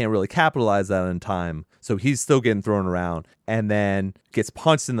Alex can't really capitalize that in time. So he's still getting thrown around and then gets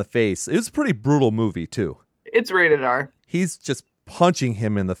punched in the face. It was a pretty brutal movie, too. It's rated R. He's just punching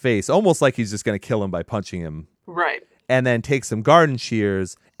him in the face, almost like he's just going to kill him by punching him. Right. And then takes some garden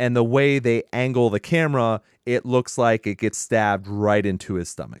shears. And the way they angle the camera, it looks like it gets stabbed right into his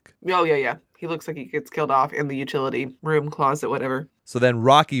stomach. Oh, yeah. He looks like he gets killed off in the utility room, closet, whatever. So then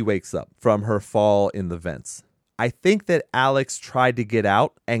Rocky wakes up from her fall in the vents. I think that Alex tried to get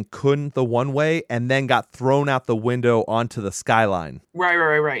out and couldn't the one way and then got thrown out the window onto the skyline.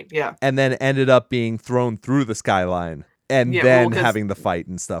 Right. Yeah. And then ended up being thrown through the skyline and then having the fight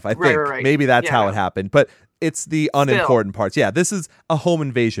and stuff. I think maybe that's how it happened. But it's the unimportant parts. Yeah, this is a home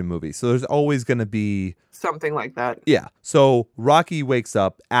invasion movie. So there's always going to be something like that. Yeah. So Rocky wakes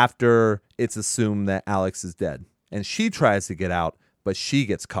up after it's assumed that Alex is dead. And she tries to get out, but she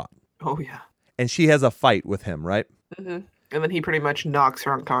gets caught. Oh, yeah. And she has a fight with him, right? And then he pretty much knocks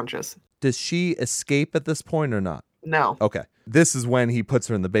her unconscious. Does she escape at this point or not? No. Okay. This is when he puts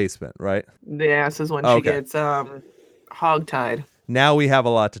her in the basement, right? Yeah, this is when she gets hogtied. Now we have a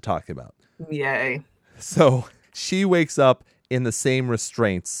lot to talk about. Yay. So she wakes up in the same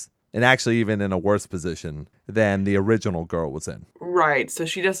restraints, and actually even in a worse position than the original girl was in. Right. So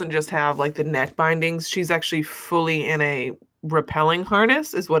she doesn't just have like the neck bindings. She's actually fully in a rappelling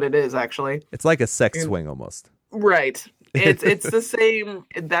harness is what it is, actually. It's like a sex swing almost. Right. It's the same.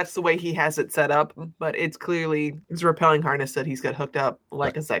 That's the way he has it set up, but it's clearly his rappelling harness that he's got hooked up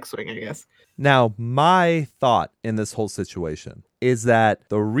like a sex swing, I guess. Now, my thought in this whole situation is that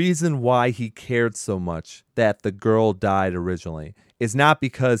the reason why he cared so much that the girl died originally is not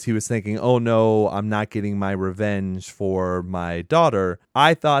because he was thinking, oh no, I'm not getting my revenge for my daughter.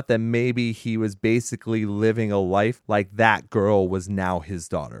 I thought that maybe he was basically living a life like that girl was now his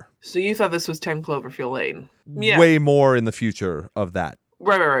daughter. So you thought this was 10 Cloverfield Lane? Yeah. Way more in the future of that.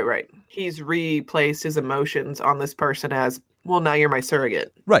 Right. He's replaced his emotions on this person as, well, now you're my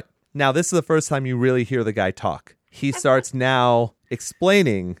surrogate. Right. Now, this is the first time you really hear the guy talk. He starts now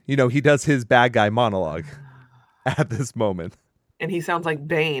explaining, he does his bad guy monologue at this moment. And he sounds like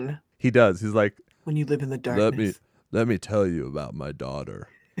Bane. He does. He's like, when you live in the darkness. Let me tell you about my daughter.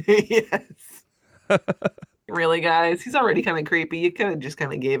 Yes. Really, guys? He's already kind of creepy. You could have just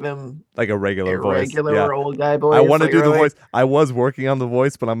kind of gave him like a regular voice. Regular old guy voice. I want to do the voice. I was working on the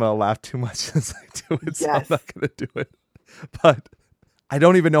voice, but I'm going to laugh too much as I do it, so I'm not going to do it. But I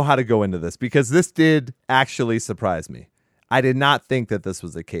don't even know how to go into this because this did actually surprise me. I did not think that this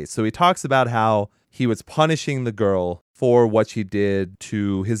was the case. So he talks about how he was punishing the girl for what she did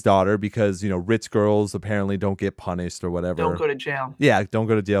to his daughter because, rich girls apparently don't get punished or whatever. Don't go to jail. Yeah, don't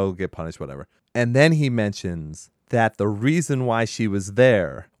go to jail, get punished, whatever. And then he mentions that the reason why she was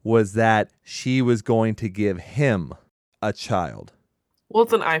there was that she was going to give him a child. Well,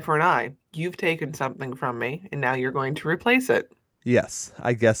 it's an eye for an eye. You've taken something from me, and now you're going to replace it. Yes,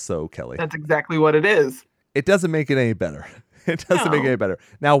 I guess so, Kelly. That's exactly what it is. It doesn't make it any better. It doesn't make it any better.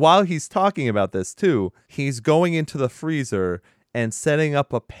 Now, while he's talking about this, too, he's going into the freezer and setting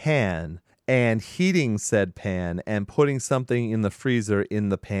up a pan and heating said pan and putting something in the freezer in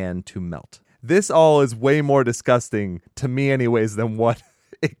the pan to melt. This all is way more disgusting to me anyways than what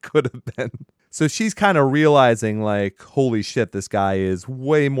it could have been. So she's kind of realizing like, holy shit, this guy is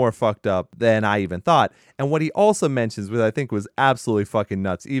way more fucked up than I even thought. And what he also mentions, which I think was absolutely fucking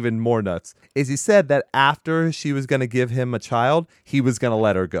nuts, even more nuts, is he said that after she was going to give him a child, he was going to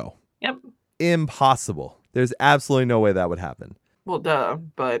let her go. Yep. Impossible. There's absolutely no way that would happen. Well, duh,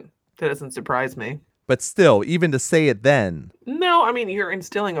 but that doesn't surprise me. But still, even to say it then. No, I mean, you're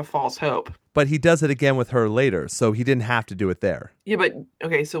instilling a false hope. But he does it again with her later, so he didn't have to do it there. Yeah, but,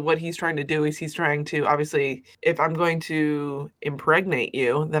 okay, so what he's trying to do is he's trying to, obviously, if I'm going to impregnate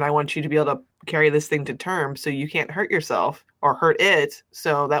you, then I want you to be able to carry this thing to term so you can't hurt yourself or hurt it.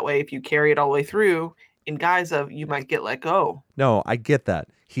 So that way, if you carry it all the way through, in guise of you might get let go. No, I get that.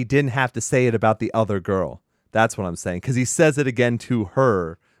 He didn't have to say it about the other girl. That's what I'm saying. Because he says it again to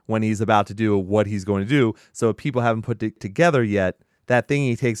her when he's about to do what he's going to do. So if people haven't put it together yet, that thing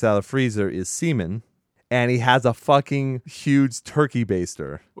he takes out of the freezer is semen, and he has a fucking huge turkey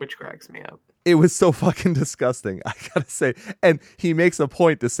baster. Which cracks me up. It was so fucking disgusting, I gotta say. And he makes a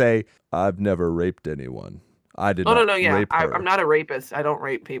point to say, I've never raped anyone. I did not rape her. I'm not a rapist. I don't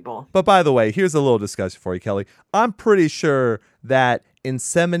rape people. But by the way, here's a little discussion for you, Kelly. I'm pretty sure that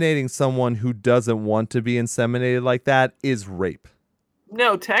inseminating someone who doesn't want to be inseminated like that is rape.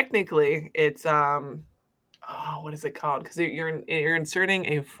 No, technically, it's what is it called? Because you're inserting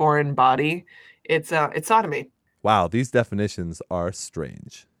a foreign body. It's sodomy. Wow, these definitions are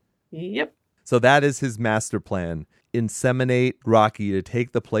strange. Yep. So that is his master plan. Inseminate Rocky to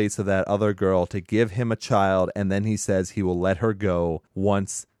take the place of that other girl, to give him a child, and then he says he will let her go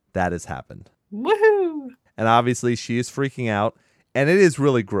once that has happened. Woohoo! And obviously she is freaking out, and it is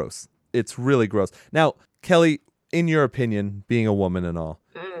really gross. It's really gross. Now, Kelly, in your opinion, being a woman and all,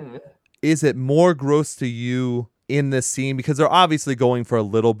 is it more gross to you in this scene? Because they're obviously going for a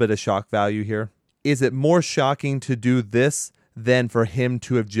little bit of shock value here. Is it more shocking to do this than for him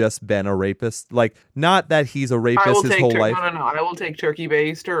to have just been a rapist? Like, not that he's a rapist his whole life. No. I will take turkey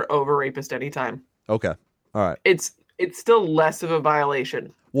baster over rapist anytime. Okay. All right. It's still less of a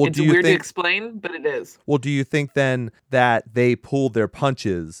violation. Well, it's weird to explain, but it is. Well, do you think then that they pulled their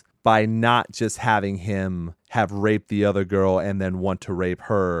punches by not just having him have raped the other girl and then want to rape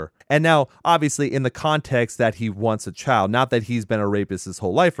her. And now, obviously, in the context that he wants a child, not that he's been a rapist his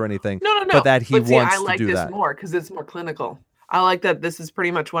whole life or anything, No. but that he See, wants I like to do this that. more because it's more clinical. I like that this is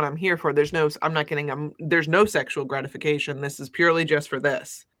pretty much what I'm here for. There's no sexual gratification. This is purely just for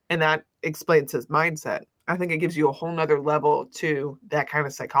this. And that explains his mindset. I think it gives you a whole nother level to that kind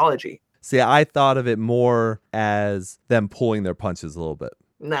of psychology. See, I thought of it more as them pulling their punches a little bit.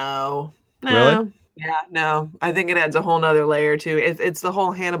 No. Really? Yeah, no. I think it adds a whole nother layer to it. It's the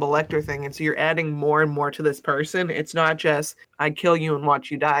whole Hannibal Lecter thing. And so you're adding more and more to this person. It's not just, I kill you and watch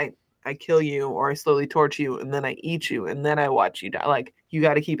you die. I kill you or I slowly torture you and then I eat you and then I watch you die. Like, you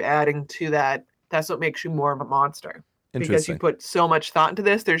got to keep adding to that. That's what makes you more of a monster. Because you put so much thought into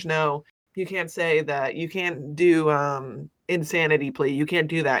this. You can't say that you can't do insanity plea. You can't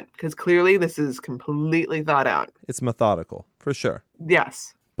do that because clearly this is completely thought out. It's methodical, for sure.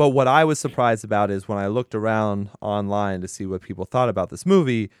 Yes. But what I was surprised about is when I looked around online to see what people thought about this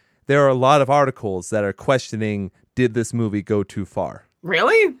movie, there are a lot of articles that are questioning, did this movie go too far?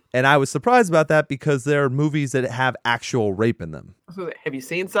 Really? And I was surprised about that because there are movies that have actual rape in them. So have you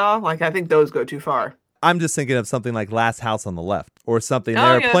seen Saw? Like, I think those go too far. I'm just thinking of something like Last House on the Left or something. Oh,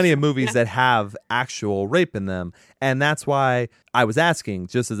 There are yeah, plenty sure. of movies that have actual rape in them. And that's why I was asking,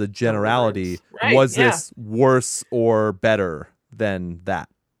 just as a generality, Right, was yeah. this worse or better than that?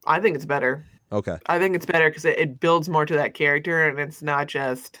 I think it's better. Okay. I think it's better because it builds more to that character and it's not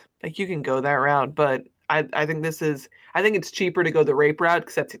just like you can go that route. But I think I think it's cheaper to go the rape route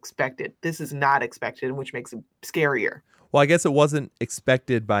because that's expected. This is not expected, which makes it scarier. Well, I guess it wasn't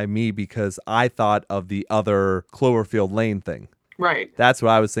expected by me because I thought of the other Cloverfield Lane thing. Right. That's what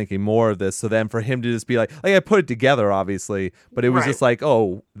I was thinking more of this. So then for him to just be like I put it together, obviously, but it was Right. just like,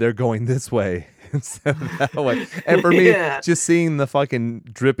 oh, they're going this way instead of that way. And for me, Yeah. just seeing the fucking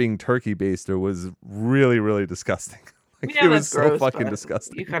dripping turkey baster was really, really disgusting. Like, Yeah, it was that's so gross, fucking but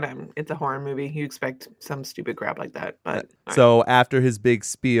disgusting. it's a horror movie. You expect some stupid crap like that. But So after his big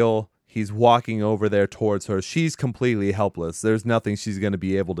spiel, he's walking over there towards her. She's completely helpless. There's nothing she's going to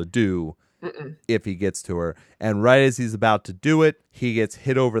be able to do if he gets to her. And right as he's about to do it, he gets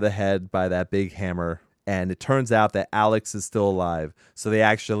hit over the head by that big hammer. And it turns out that Alex is still alive. So they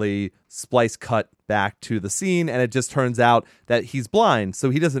actually splice cut back to the scene. And it just turns out that he's blind.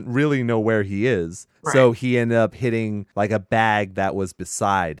 So he doesn't really know where he is. Right. So he ended up hitting like a bag that was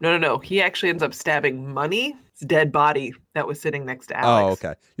beside. No. He actually ends up stabbing Money's dead body that was sitting next to Oh, Alex.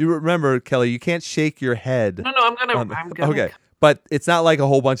 okay. You remember, Kelly, you can't shake your head. No, I'm gonna. Okay. But it's not like a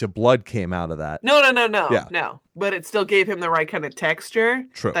whole bunch of blood came out of that. No. Yeah. No. But it still gave him the right kind of texture.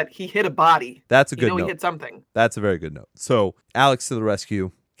 True. That he hit a body. That's a good He note. hit something. That's a very good note. So Alex to the rescue,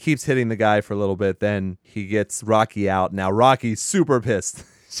 keeps hitting the guy for a little bit. Then he gets Rocky out. Now Rocky's super pissed.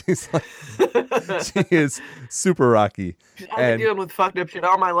 She's like, she is super Rocky. I've been And dealing with fucked up shit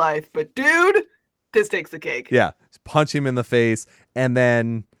all my life, but dude, this takes the cake. yeah, punch him in the face and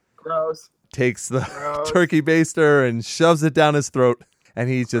then Gross. takes the Gross. turkey baster and shoves it down his throat. And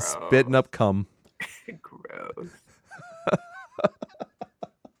he's just Gross. spitting up cum. Gross.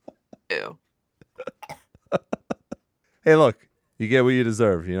 Ew. Hey, look, you get what you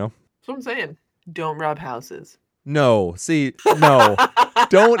deserve, you know? That's what I'm saying. Don't rob houses. No, see, no,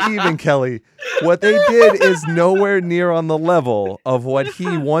 don't even, Kelly. What they did is nowhere near on the level of what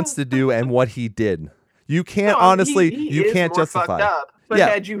he wants to do and what he did. You can't, No, honestly, he you is can't more justify. fucked up. But Yeah.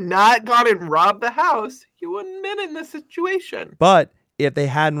 had you not gone and robbed the house, you wouldn't have been in this situation. But if they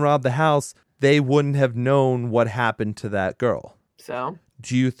hadn't robbed the house, they wouldn't have known what happened to that girl. So,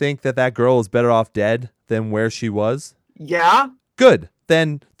 Do you think that that girl is better off dead than where she was? yeah. Good.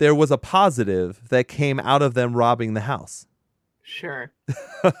 Then there was a positive that came out of them robbing the house. Sure.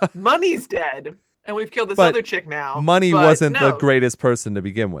 Money's dead. And we've killed this But other chick now. Money but wasn't the no. greatest person to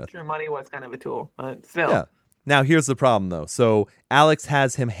begin with. Sure, Money was kind of a tool, but still. Yeah. Now, here's the problem, though. So Alex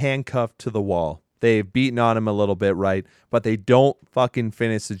has him handcuffed to the wall. They've beaten on him a little bit, right? But they don't fucking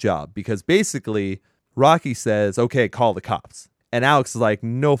finish the job because basically Rocky says, okay, call the cops. And Alex is like,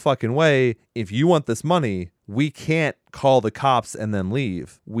 no fucking way. If you want this money, we can't call the cops and then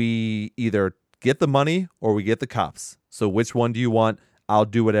leave. We either get the money or we get the cops. So which one do you want? I'll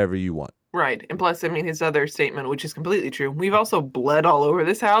do whatever you want. Right. And plus, I mean, his other statement, which is completely true, we've also bled all over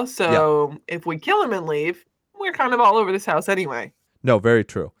this house. So if we kill him and leave, we're kind of all over this house anyway. No, very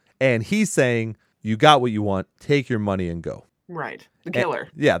true. And he's saying, you got what you want. Take your money and go. Right. The killer.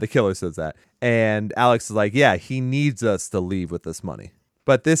 Yeah, the killer says that. And Alex is like, yeah, he needs us to leave with this money.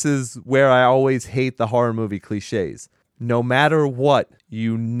 But this is where I always hate the horror movie cliches. No matter what,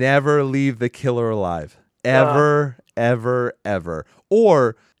 you never leave the killer alive. Ever, ever, ever.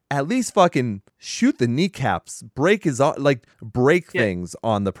 Or at least fucking shoot the kneecaps, break things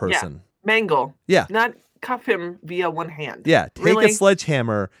on the person. Mangle. Yeah. Not cuff him via one hand. Yeah, take Really? a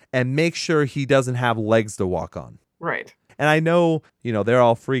sledgehammer and make sure he doesn't have legs to walk on. Right. And I know, they're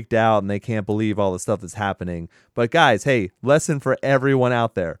all freaked out and they can't believe all the stuff that's happening. But guys, hey, lesson for everyone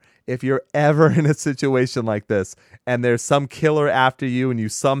out there. If you're ever in a situation like this and there's some killer after you and you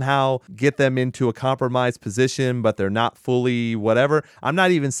somehow get them into a compromised position, but they're not fully whatever, I'm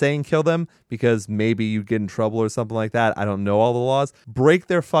not even saying kill them because maybe you get in trouble or something like that. I don't know all the laws. Break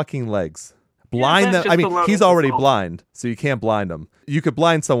their fucking legs. Blind them. that's I just mean, the he's lowest already assault. blind, so you can't blind him. You could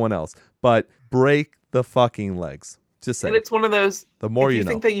blind someone else, but break the fucking legs. Just And say it's one of those. the more if you you know.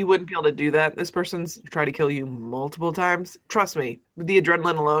 think that you wouldn't be able to do that, this person's tried to kill you multiple times. Trust me, with the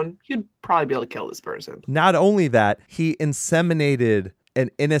adrenaline alone, you'd probably be able to kill this person. Not only that, he inseminated an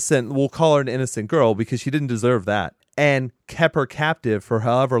innocent, we'll call her an innocent girl because she didn't deserve that, and kept her captive for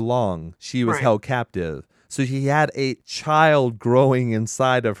however long she was Right. held captive. So he had a child growing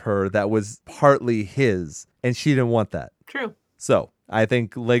inside of her that was partly his, and she didn't want that. True. So I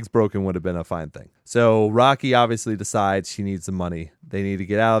think legs broken would have been a fine thing. So Rocky obviously decides she needs the money. They need to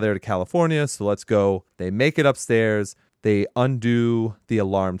get out of there to California, so let's go. They make it upstairs. They undo the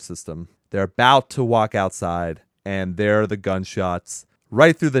alarm system. They're about to walk outside, and there are the gunshots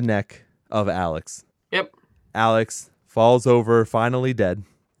right through the neck of Alex. Yep. Alex falls over, finally dead.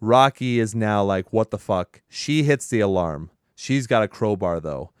 Rocky is now like, what the fuck? She hits the alarm. She's got a crowbar,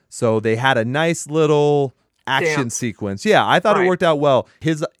 though. So they had a nice little action Dance. sequence. Yeah, I thought it Right. worked out well.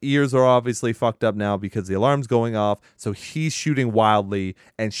 His ears are obviously fucked up now because the alarm's going off. So he's shooting wildly,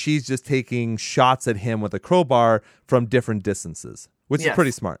 and she's just taking shots at him with a crowbar from different distances, which is Yes.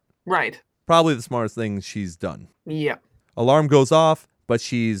 pretty smart. Right. Probably the smartest thing she's done. Yep. Alarm goes off, but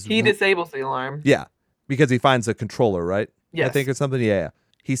she's... He disables the alarm. Yeah, because he finds a controller, right? I Yes. think or something. Yeah.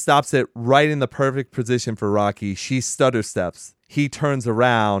 He stops it right in the perfect position for Rocky. She stutter steps. He turns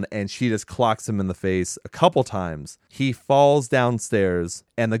around and she just clocks him in the face a couple times. He falls downstairs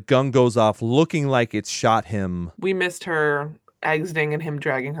and the gun goes off looking like it shot him. We missed her exiting and him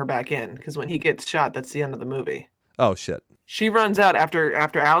dragging her back in because when he gets shot, that's the end of the movie. Oh, shit. She runs out after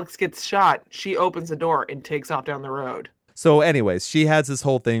Alex gets shot. She opens the door and takes off down the road. So anyways, she has this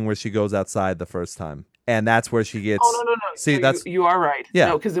whole thing where she goes outside the first time. And that's where she gets... Oh, no. See, No, that's... you are right. Yeah.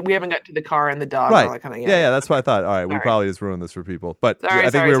 No, because we haven't got to the car and the dog Right. and all that kind of... Yeah, that's what I thought. All right, we Sorry. probably just ruined this for people. But Sorry, I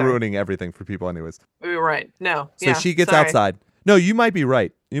think sorry, we're sorry. ruining everything for people anyways. We were right. No. So yeah, she gets sorry. outside. No, you might be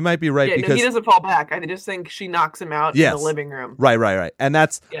right. You might be right Yeah, because... no, he doesn't fall back. I just think she knocks him out in Yes. the living room. Right. And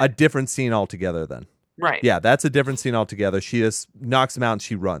that's Yeah. a different scene altogether then. Right. Yeah, that's a different scene altogether. She just knocks him out and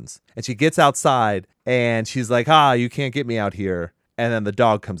she runs. And she gets outside and she's like, you can't get me out here. And then the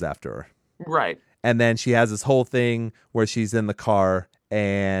dog comes after her. Right. And then she has this whole thing where she's in the car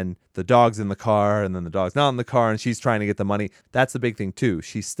and the dog's in the car and then the dog's not in the car and she's trying to get the money. That's the big thing too.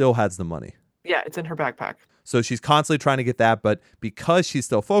 She still has the money. Yeah, it's in her backpack. So she's constantly trying to get that, but because she's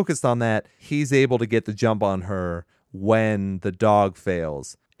still focused on that, he's able to get the jump on her when the dog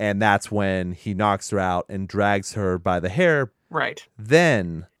fails. And that's when he knocks her out and drags her by the hair. Right.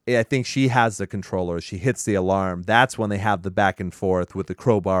 Then I think she has the controller. She hits the alarm. That's when they have the back and forth with the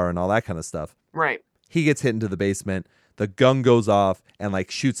crowbar and all that kind of stuff. Right. He gets hit into the basement. The gun goes off and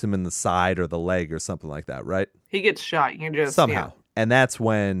like shoots him in the side or the leg or something like that, right? He gets shot. You can just... Somehow. Yeah. And that's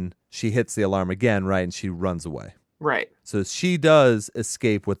when she hits the alarm again, right? And she runs away. Right. So she does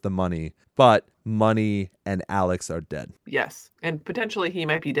escape with the money, but Money and Alex are dead. Yes. And potentially he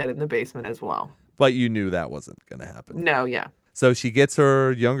might be dead in the basement as well. But you knew that wasn't going to happen. No, yeah. So she gets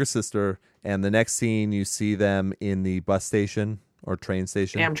her younger sister, and the next scene you see them in the bus station or train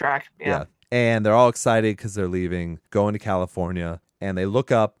station. Amtrak. Yeah. And they're all excited because they're leaving, going to California. And they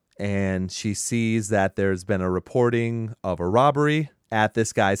look up and she sees that there's been a reporting of a robbery at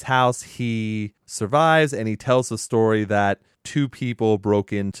this guy's house. He survives and he tells the story that 2 people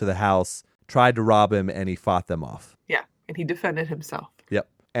broke into the house, tried to rob him, and he fought them off. Yeah. And he defended himself. Yep.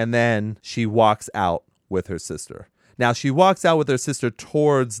 And then she walks out with her sister. Now, she walks out with her sister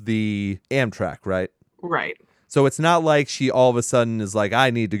towards the Amtrak, right? Right. So it's not like she all of a sudden is like,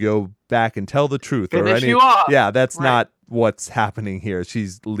 I need to go back and tell the truth. Finish you off. Yeah, that's Right. not what's happening here.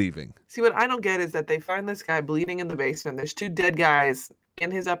 She's leaving. See, what I don't get is that they find this guy bleeding in the basement. There's 2 dead guys in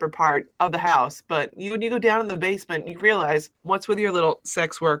his upper part of the house. But when you go down in the basement, you realize, what's with your little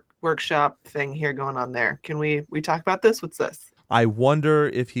sex workshop thing here going on there? Can we talk about this? What's this? I wonder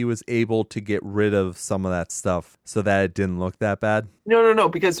if he was able to get rid of some of that stuff so that it didn't look that bad. No.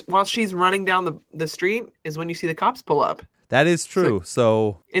 Because while she's running down the street is when you see the cops pull up. That is true.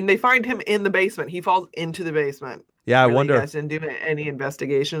 So And they find him in the basement. He falls into the basement. Yeah, I Really, wonder. You guys didn't do any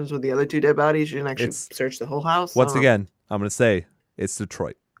investigations with the other 2 dead bodies. You didn't actually It's- search the whole house. Once again, I'm going to say it's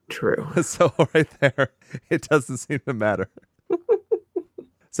Detroit. True. So right there, it doesn't seem to matter.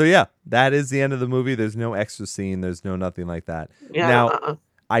 So yeah, that is the end of the movie. There's no extra scene. There's no nothing like that. Yeah. Now,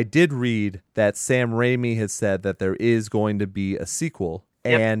 I did read that Sam Raimi has said that there is going to be a sequel.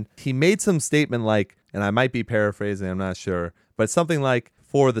 Yep. And he made some statement like, and I might be paraphrasing, I'm not sure, but something like,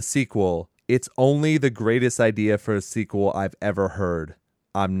 for the sequel, it's only the greatest idea for a sequel I've ever heard.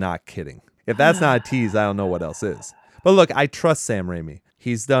 I'm not kidding. If that's not a tease, I don't know what else is. But look, I trust Sam Raimi.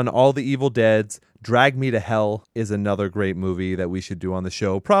 He's done all the Evil Deads. Drag Me to Hell is another great movie that we should do on the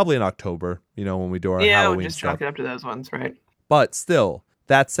show, probably in October, when we do our Yeah, Halloween we'll just stuff. chalk it up to those ones, right? But still,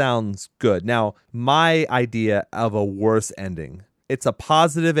 that sounds good. Now, my idea of a worse ending, it's a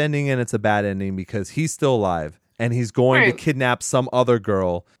positive ending and it's a bad ending because he's still alive and he's going to Right. kidnap some other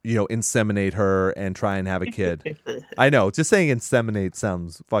girl, inseminate her and try and have a kid. I know, just saying inseminate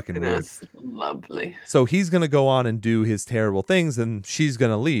sounds fucking weird. That's lovely. So he's going to go on and do his terrible things and she's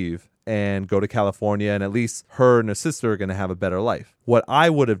going to leave and go to California, and at least her and her sister are going to have a better life. What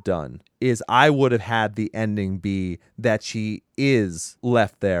I would have done is I would have had the ending be that she is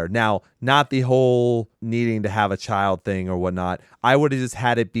left there. Now, not the whole needing to have a child thing or whatnot. I would have just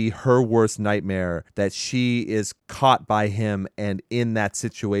had it be her worst nightmare that she is caught by him and in that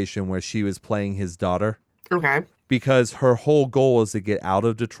situation where she was playing his daughter. Okay. Because her whole goal is to get out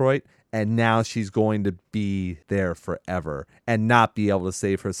of Detroit, and now she's going to be there forever and not be able to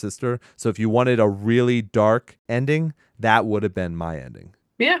save her sister. So if you wanted a really dark ending, that would have been my ending.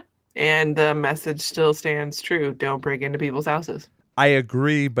 Yeah. And the message still stands true. Don't break into people's houses. I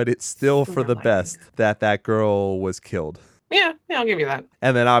agree, but it's still for the Like- best that girl was killed. Yeah, I'll give you that.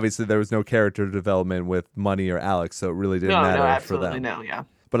 And then obviously there was no character development with Money or Alex, so it really didn't No, matter for absolutely them. no, yeah.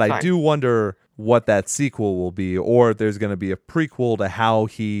 But I Fine. do wonder what that sequel will be, or if there's going to be a prequel to how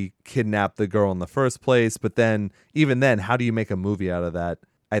he kidnapped the girl in the first place. But then, even then, how do you make a movie out of that?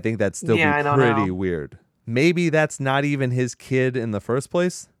 I think that'd still Yeah, I be don't pretty know. weird. Maybe that's not even his kid in the first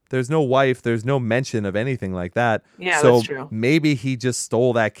place. There's no wife. There's no mention of anything like that. Yeah, so that's true. maybe he just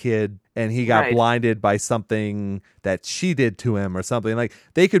stole that kid and he got Right. blinded by something that she did to him or something. Like,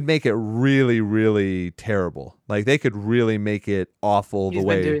 they could make it really, really terrible. Like, they could really make it awful He's the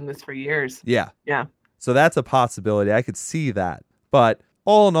way. been doing this for years. Yeah. Yeah. So that's a possibility. I could see that. But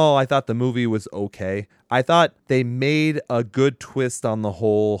all in all, I thought the movie was okay. I thought they made a good twist on the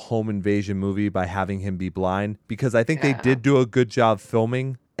whole home invasion movie by having him be blind, because I think they Yeah. did do a good job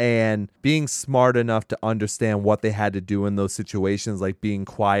filming and being smart enough to understand what they had to do in those situations, like being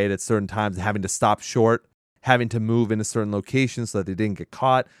quiet at certain times, having to stop short, having to move into certain locations so that they didn't get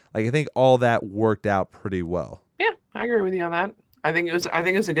caught. Like, I think all that worked out pretty well. Yeah, I agree with you on that. I think it was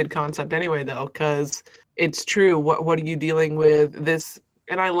a good concept anyway, though, because it's true. What are you dealing with this?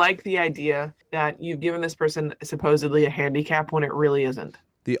 And I like the idea that you've given this person supposedly a handicap when it really isn't.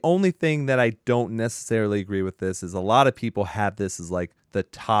 The only thing that I don't necessarily agree with this is a lot of people have this as like the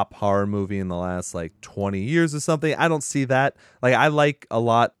top horror movie in the last like 20 years or something. I don't see that. Like, I like a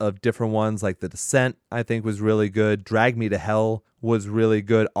lot of different ones, like The Descent, I think was really good. Drag Me to Hell was really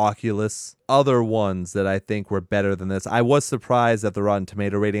good. Oculus. Other ones that I think were better than this. I was surprised at the Rotten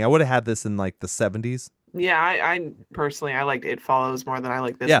Tomato rating. I would have had this in like the 70s. Yeah, I personally, I liked It Follows more than I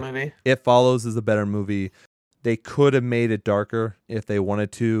like this Yeah. movie. It Follows is a better movie. They could have made it darker if they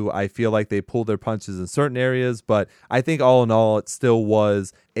wanted to. I feel like they pulled their punches in certain areas, but I think all in all, it still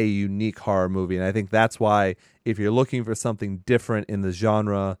was a unique horror movie. And I think that's why, if you're looking for something different in the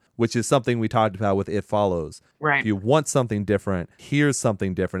genre, which is something we talked about with It Follows, Right. if you want something different, here's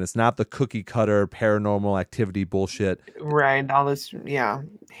something different. It's not the cookie cutter paranormal activity bullshit. Right. All this, yeah,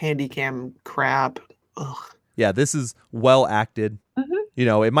 handycam crap. Ugh. Yeah, this is well acted.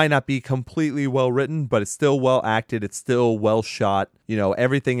 It might not be completely well written, but it's still well acted. It's still well shot.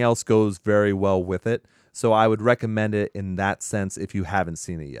 Everything else goes very well with it. So I would recommend it in that sense if you haven't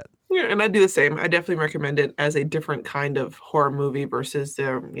seen it yet. Yeah, and I do the same. I definitely recommend it as a different kind of horror movie versus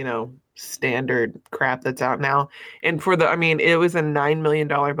the, standard crap that's out now. And it was a $9 million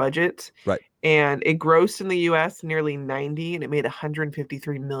budget. Right. And it grossed in the US nearly 90, and it made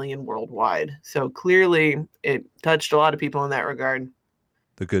 153 million worldwide. So clearly it touched a lot of people in that regard.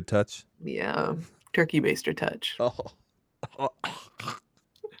 The Good Touch. Yeah. Turkey baster touch. Oh.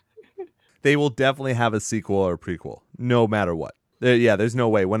 They will definitely have a sequel or a prequel, no matter what. There's no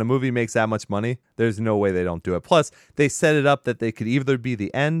way. When a movie makes that much money, there's no way they don't do it. Plus, they set it up that they could either be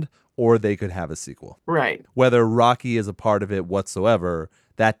the end or they could have a sequel. Right. Whether Rocky is a part of it whatsoever,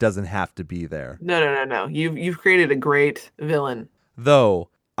 that doesn't have to be there. No. You've created a great villain. Though,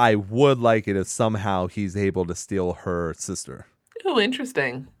 I would like it if somehow he's able to steal her sister. Oh,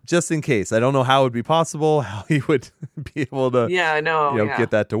 interesting. Just in case. I don't know how it would be possible, how he would be able to Yeah, I know. get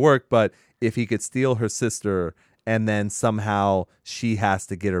that to work. But if he could steal her sister and then somehow she has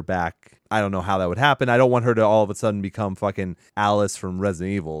to get her back, I don't know how that would happen. I don't want her to all of a sudden become fucking Alice from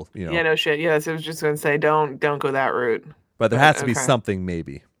Resident Evil. Yeah, no shit. Yes, I was just going to say, don't go that route. But there has to be Okay. something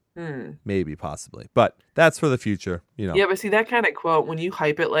maybe. Maybe, possibly. But that's for the future, Yeah, but see, that kind of quote, when you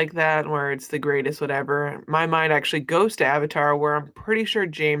hype it like that, where it's the greatest whatever, my mind actually goes to Avatar, where I'm pretty sure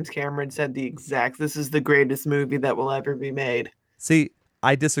James Cameron said this is the greatest movie that will ever be made. See,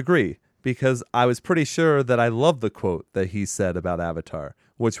 I disagree because I was pretty sure that I loved the quote that he said about Avatar,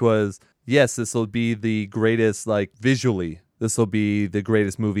 which was, yes, this will be the greatest, like, visually. This will be the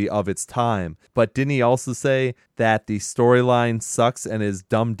greatest movie of its time. But didn't he also say that the storyline sucks and is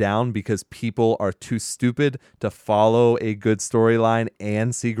dumbed down because people are too stupid to follow a good storyline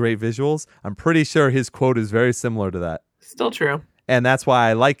and see great visuals? I'm pretty sure his quote is very similar to that. Still true. And that's why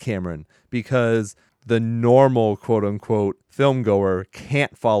I like Cameron, because the normal quote-unquote film goer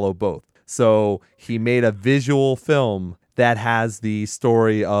can't follow both. So he made a visual film that has the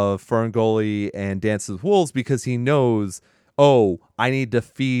story of Ferngully and Dances with Wolves because he knows, oh, I need to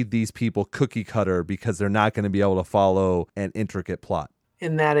feed these people cookie cutter because they're not going to be able to follow an intricate plot.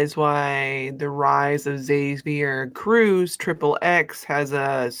 And that is why The Rise of Xavier Cruz, XXX, has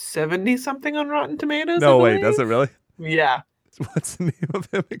a 70-something on Rotten Tomatoes. No I way, believe? does it really? Yeah. What's the name of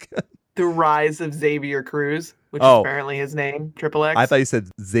him again? The Rise of Xavier Cruz, which is Oh. apparently his name, XXX. I thought you said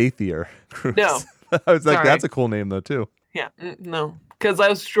Xathier Cruz. No. I was like, Sorry. that's a cool name though too. Yeah, no. Because I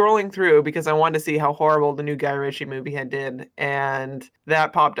was strolling through because I wanted to see how horrible the new Guy Ritchie movie had did, and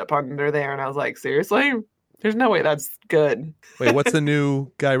that popped up under there, and I was like, seriously? There's no way that's good. Wait, what's the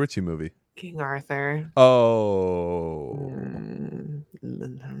new Guy Ritchie movie? King Arthur. Oh.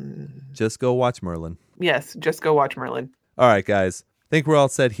 Just go watch Merlin. Yes, just go watch Merlin. All right, guys. I think we're all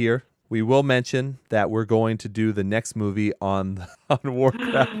set here. We will mention that we're going to do the next movie on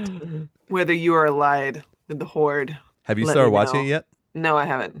Warcraft. Whether you are allied with the Horde. Have you Let started me watching know. it yet? No, I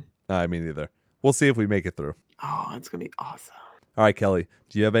haven't. I mean, neither. We'll see if we make it through. Oh, it's gonna be awesome. All right, Kelly.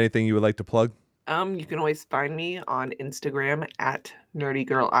 Do you have anything you would like to plug? You can always find me on Instagram at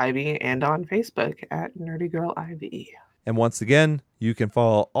NerdyGirlIvy and on Facebook at NerdyGirlIvy. And once again, you can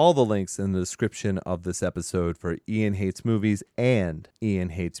follow all the links in the description of this episode for Ian Hates Movies and Ian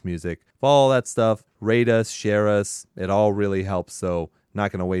Hates Music. Follow all that stuff. Rate us, share us. It all really helps. So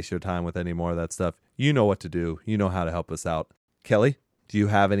not going to waste your time with any more of that stuff. You know what to do. You know how to help us out. Kelly, do you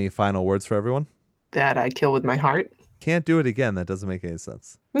have any final words for everyone? That I kill with my heart. Can't do it again. That doesn't make any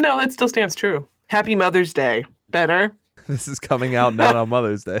sense. No, that still stands true. Happy Mother's Day. Better. This is coming out not on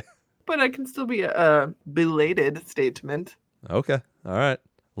Mother's Day. But it can still be a belated statement. Okay. All right.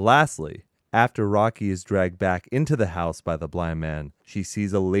 Lastly, after Rocky is dragged back into the house by the blind man, she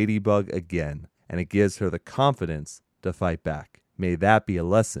sees a ladybug again, and it gives her the confidence to fight back. May that be a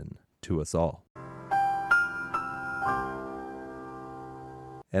lesson to us all.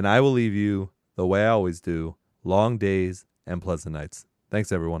 And I will leave you the way I always do, long days and pleasant nights.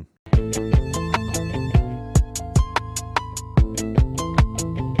 Thanks, everyone.